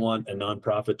 if you want a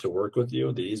nonprofit to work with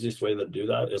you, the easiest way to do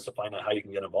that is to find out how you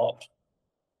can get involved.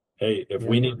 Hey, if Yeah.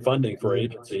 we need funding for Yeah.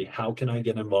 agency, how can I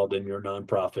get involved in your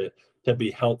nonprofit to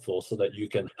be helpful so that you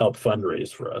can help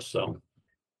fundraise for us? So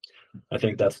I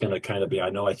think that's going to kind of be, I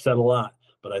know I said a lot,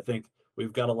 but I think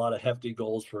we've got a lot of hefty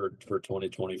goals for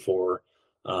 2024.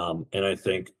 And I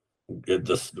think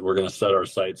we're going to set our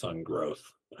sights on growth.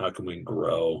 How can we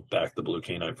grow back the Blue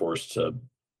Canine Force to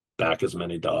back as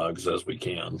many dogs as we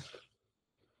can?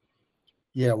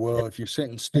 Yeah. Well, if you're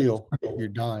sitting still, you're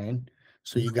dying.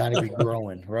 So you got to be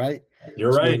growing, right?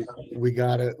 You're right. So we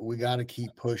gotta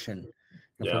keep pushing.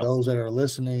 And for Yeah. those that are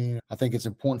listening, I think it's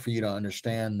important for you to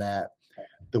understand that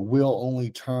the wheel only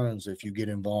turns if you get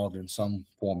involved in some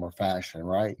form or fashion,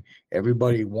 right?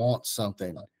 Everybody wants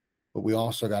something, but we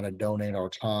also got to donate our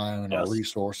time and our Yes.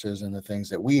 resources and the things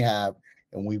that we have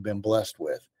and we've been blessed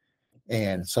with.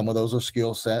 And some of those are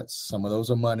skill sets, some of those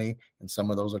are money, and some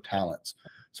of those are talents.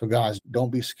 So, guys,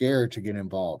 don't be scared to get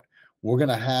involved. We're going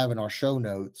to have in our show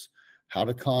notes how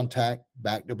to contact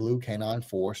Back to Blue Canine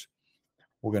Force.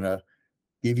 We're going to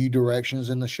give you directions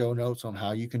in the show notes on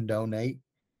how you can donate.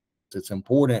 It's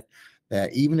important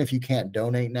that even if you can't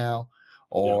donate now,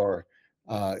 Yeah. or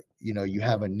you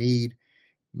have a need,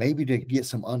 maybe to get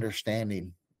some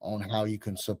understanding on how you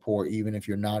can support, even if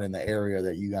you're not in the area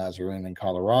that you guys are in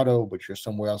Colorado, but you're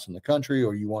somewhere else in the country,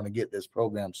 or you want to get this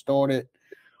program started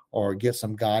or get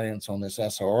some guidance on this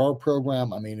SRO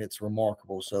program. I mean, it's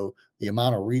remarkable. So the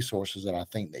amount of resources that I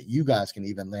think that you guys can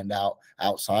even lend out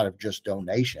outside of just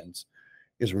donations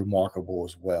is remarkable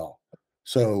as well.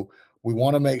 So we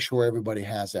want to make sure everybody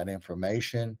has that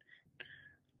information.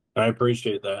 I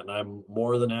appreciate that. And I'm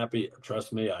more than happy.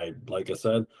 Trust me, like I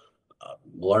said,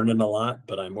 learning a lot,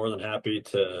 but I'm more than happy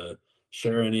to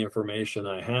share any information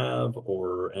I have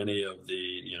or any of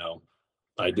the,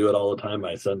 I do it all the time.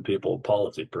 I send people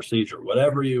policy, procedure,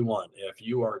 whatever you want. If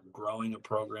you are growing a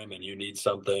program and you need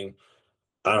something,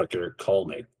 I don't care, call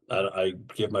me. I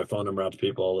give my phone number out to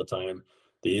people all the time.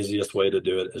 The easiest way to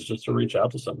do it is just to reach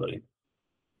out to somebody.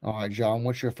 All right, John,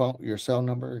 what's your cell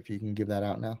number? If you can give that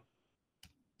out now.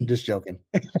 I'm just joking.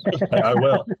 I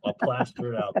will. I'll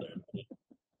plaster it out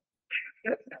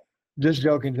there. Just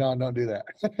joking, John. Don't do that.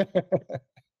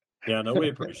 Yeah, no, we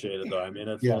appreciate it though. I mean,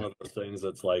 it's Yeah. one of those things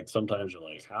that's like sometimes you're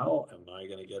like, how am I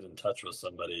going to get in touch with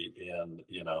somebody in,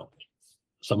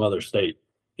 some other state?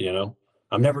 You know,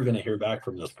 I'm never going to hear back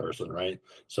from this person, right?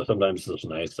 So sometimes it's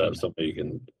nice to have Yeah. somebody you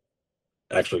can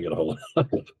actually get a hold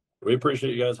of. We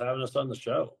appreciate you guys having us on the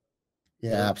show.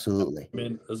 Yeah, absolutely. I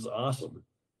mean, this is awesome.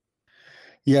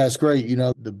 Yeah, it's great.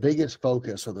 The biggest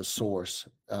focus of the source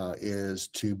is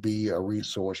to be a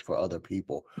resource for other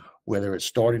people, whether it's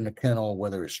starting a kennel,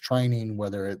 whether it's training,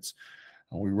 whether it's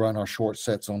we run our short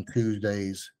sets on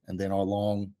Tuesdays and then our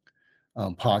long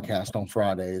podcast on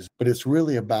Fridays. But it's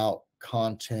really about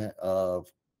content of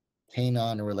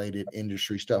canine related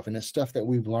industry stuff. And it's stuff that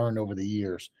we've learned over the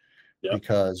years, Yep.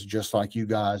 because just like you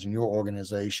guys and your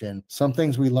organization, some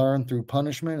things we learn through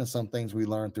punishment and some things we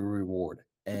learn through reward.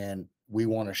 And we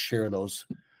want to share those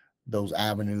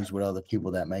avenues with other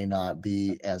people that may not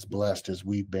be as blessed as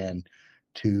we've been,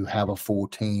 to have a full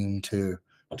team to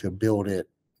build it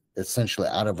essentially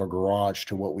out of a garage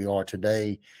to what we are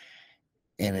today.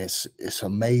 And it's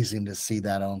amazing to see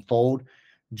that unfold,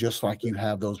 just like you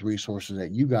have those resources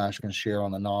that you guys can share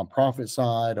on the nonprofit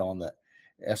side, on the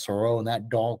SRO and that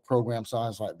dog program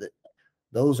side. Like that,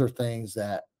 those are things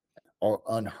that are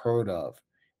unheard of,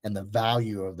 and the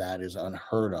value of that is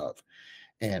unheard of.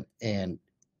 And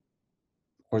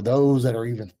for those that are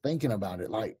even thinking about it,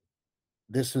 like,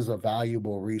 this is a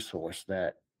valuable resource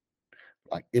that,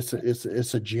 like, it's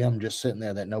a gem just sitting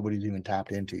there that nobody's even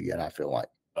tapped into yet, I feel like.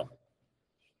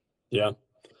 Yeah.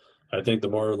 I think the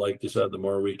more, like you said, the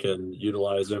more we can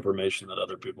utilize information that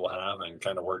other people have and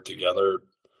kind of work together,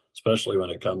 especially when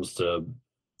it comes to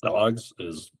dogs,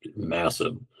 is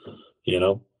massive. You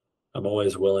know, I'm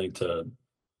always willing to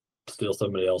steal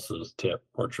somebody else's tip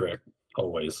or trick,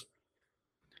 always.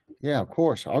 Yeah, of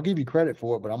course. I'll give you credit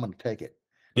for it, but I'm going to take it.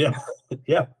 Yeah.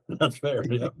 Yeah. That's fair.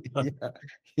 Yeah. Yeah.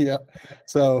 Yeah.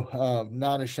 So,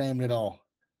 not ashamed at all.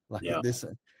 Like Yeah. this,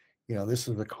 this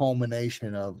is the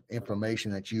culmination of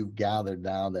information that you've gathered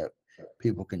now that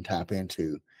people can tap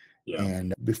into. Yeah.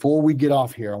 And before we get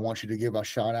off here, I want you to give a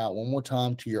shout out one more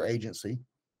time to your agency,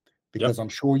 because Yep. I'm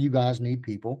sure you guys need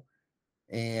people.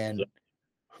 Yep. And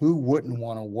who wouldn't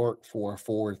want to work for a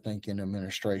forward thinking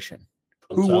administration?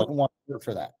 I'm Who telling. wouldn't want to work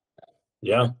for that?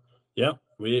 Yeah. Yeah.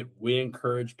 We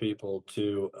encourage people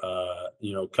to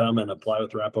come and apply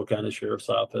with Arapahoe County Sheriff's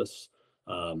Office.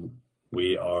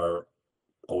 We are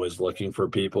always looking for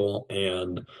people,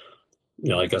 and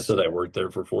like I said, I worked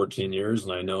there for 14 years,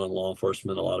 and I know in law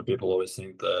enforcement, a lot of people always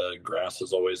think the grass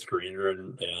is always greener,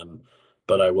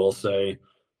 but I will say,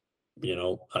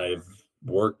 I've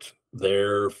worked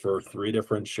there for three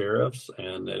different sheriffs,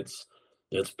 and it's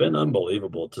been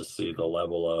unbelievable to see the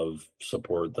level of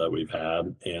support that we've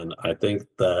had. And I think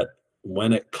that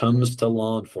when it comes to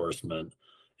law enforcement,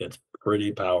 it's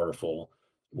pretty powerful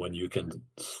when you can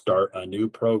start a new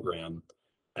program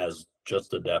as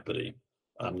just a deputy.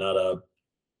 I'm not a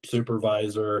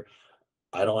supervisor.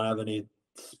 I don't have any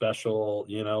special,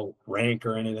 rank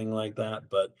or anything like that,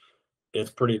 but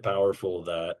it's pretty powerful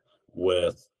that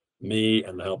with me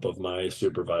and the help of my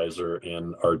supervisor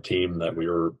and our team that we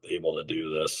were able to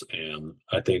do this. And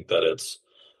I think that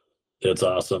it's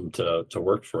awesome to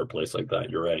work for a place like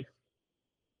that. You're right.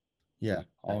 Yeah,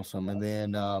 awesome. And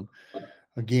then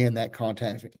again, that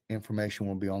contact information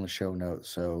will be on the show notes.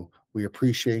 So we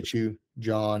appreciate you,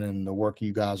 John, and the work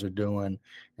you guys are doing.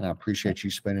 And I appreciate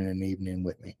you spending an evening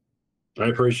with me. I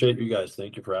appreciate you guys.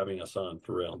 Thank you for having us on.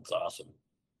 For real. It's awesome.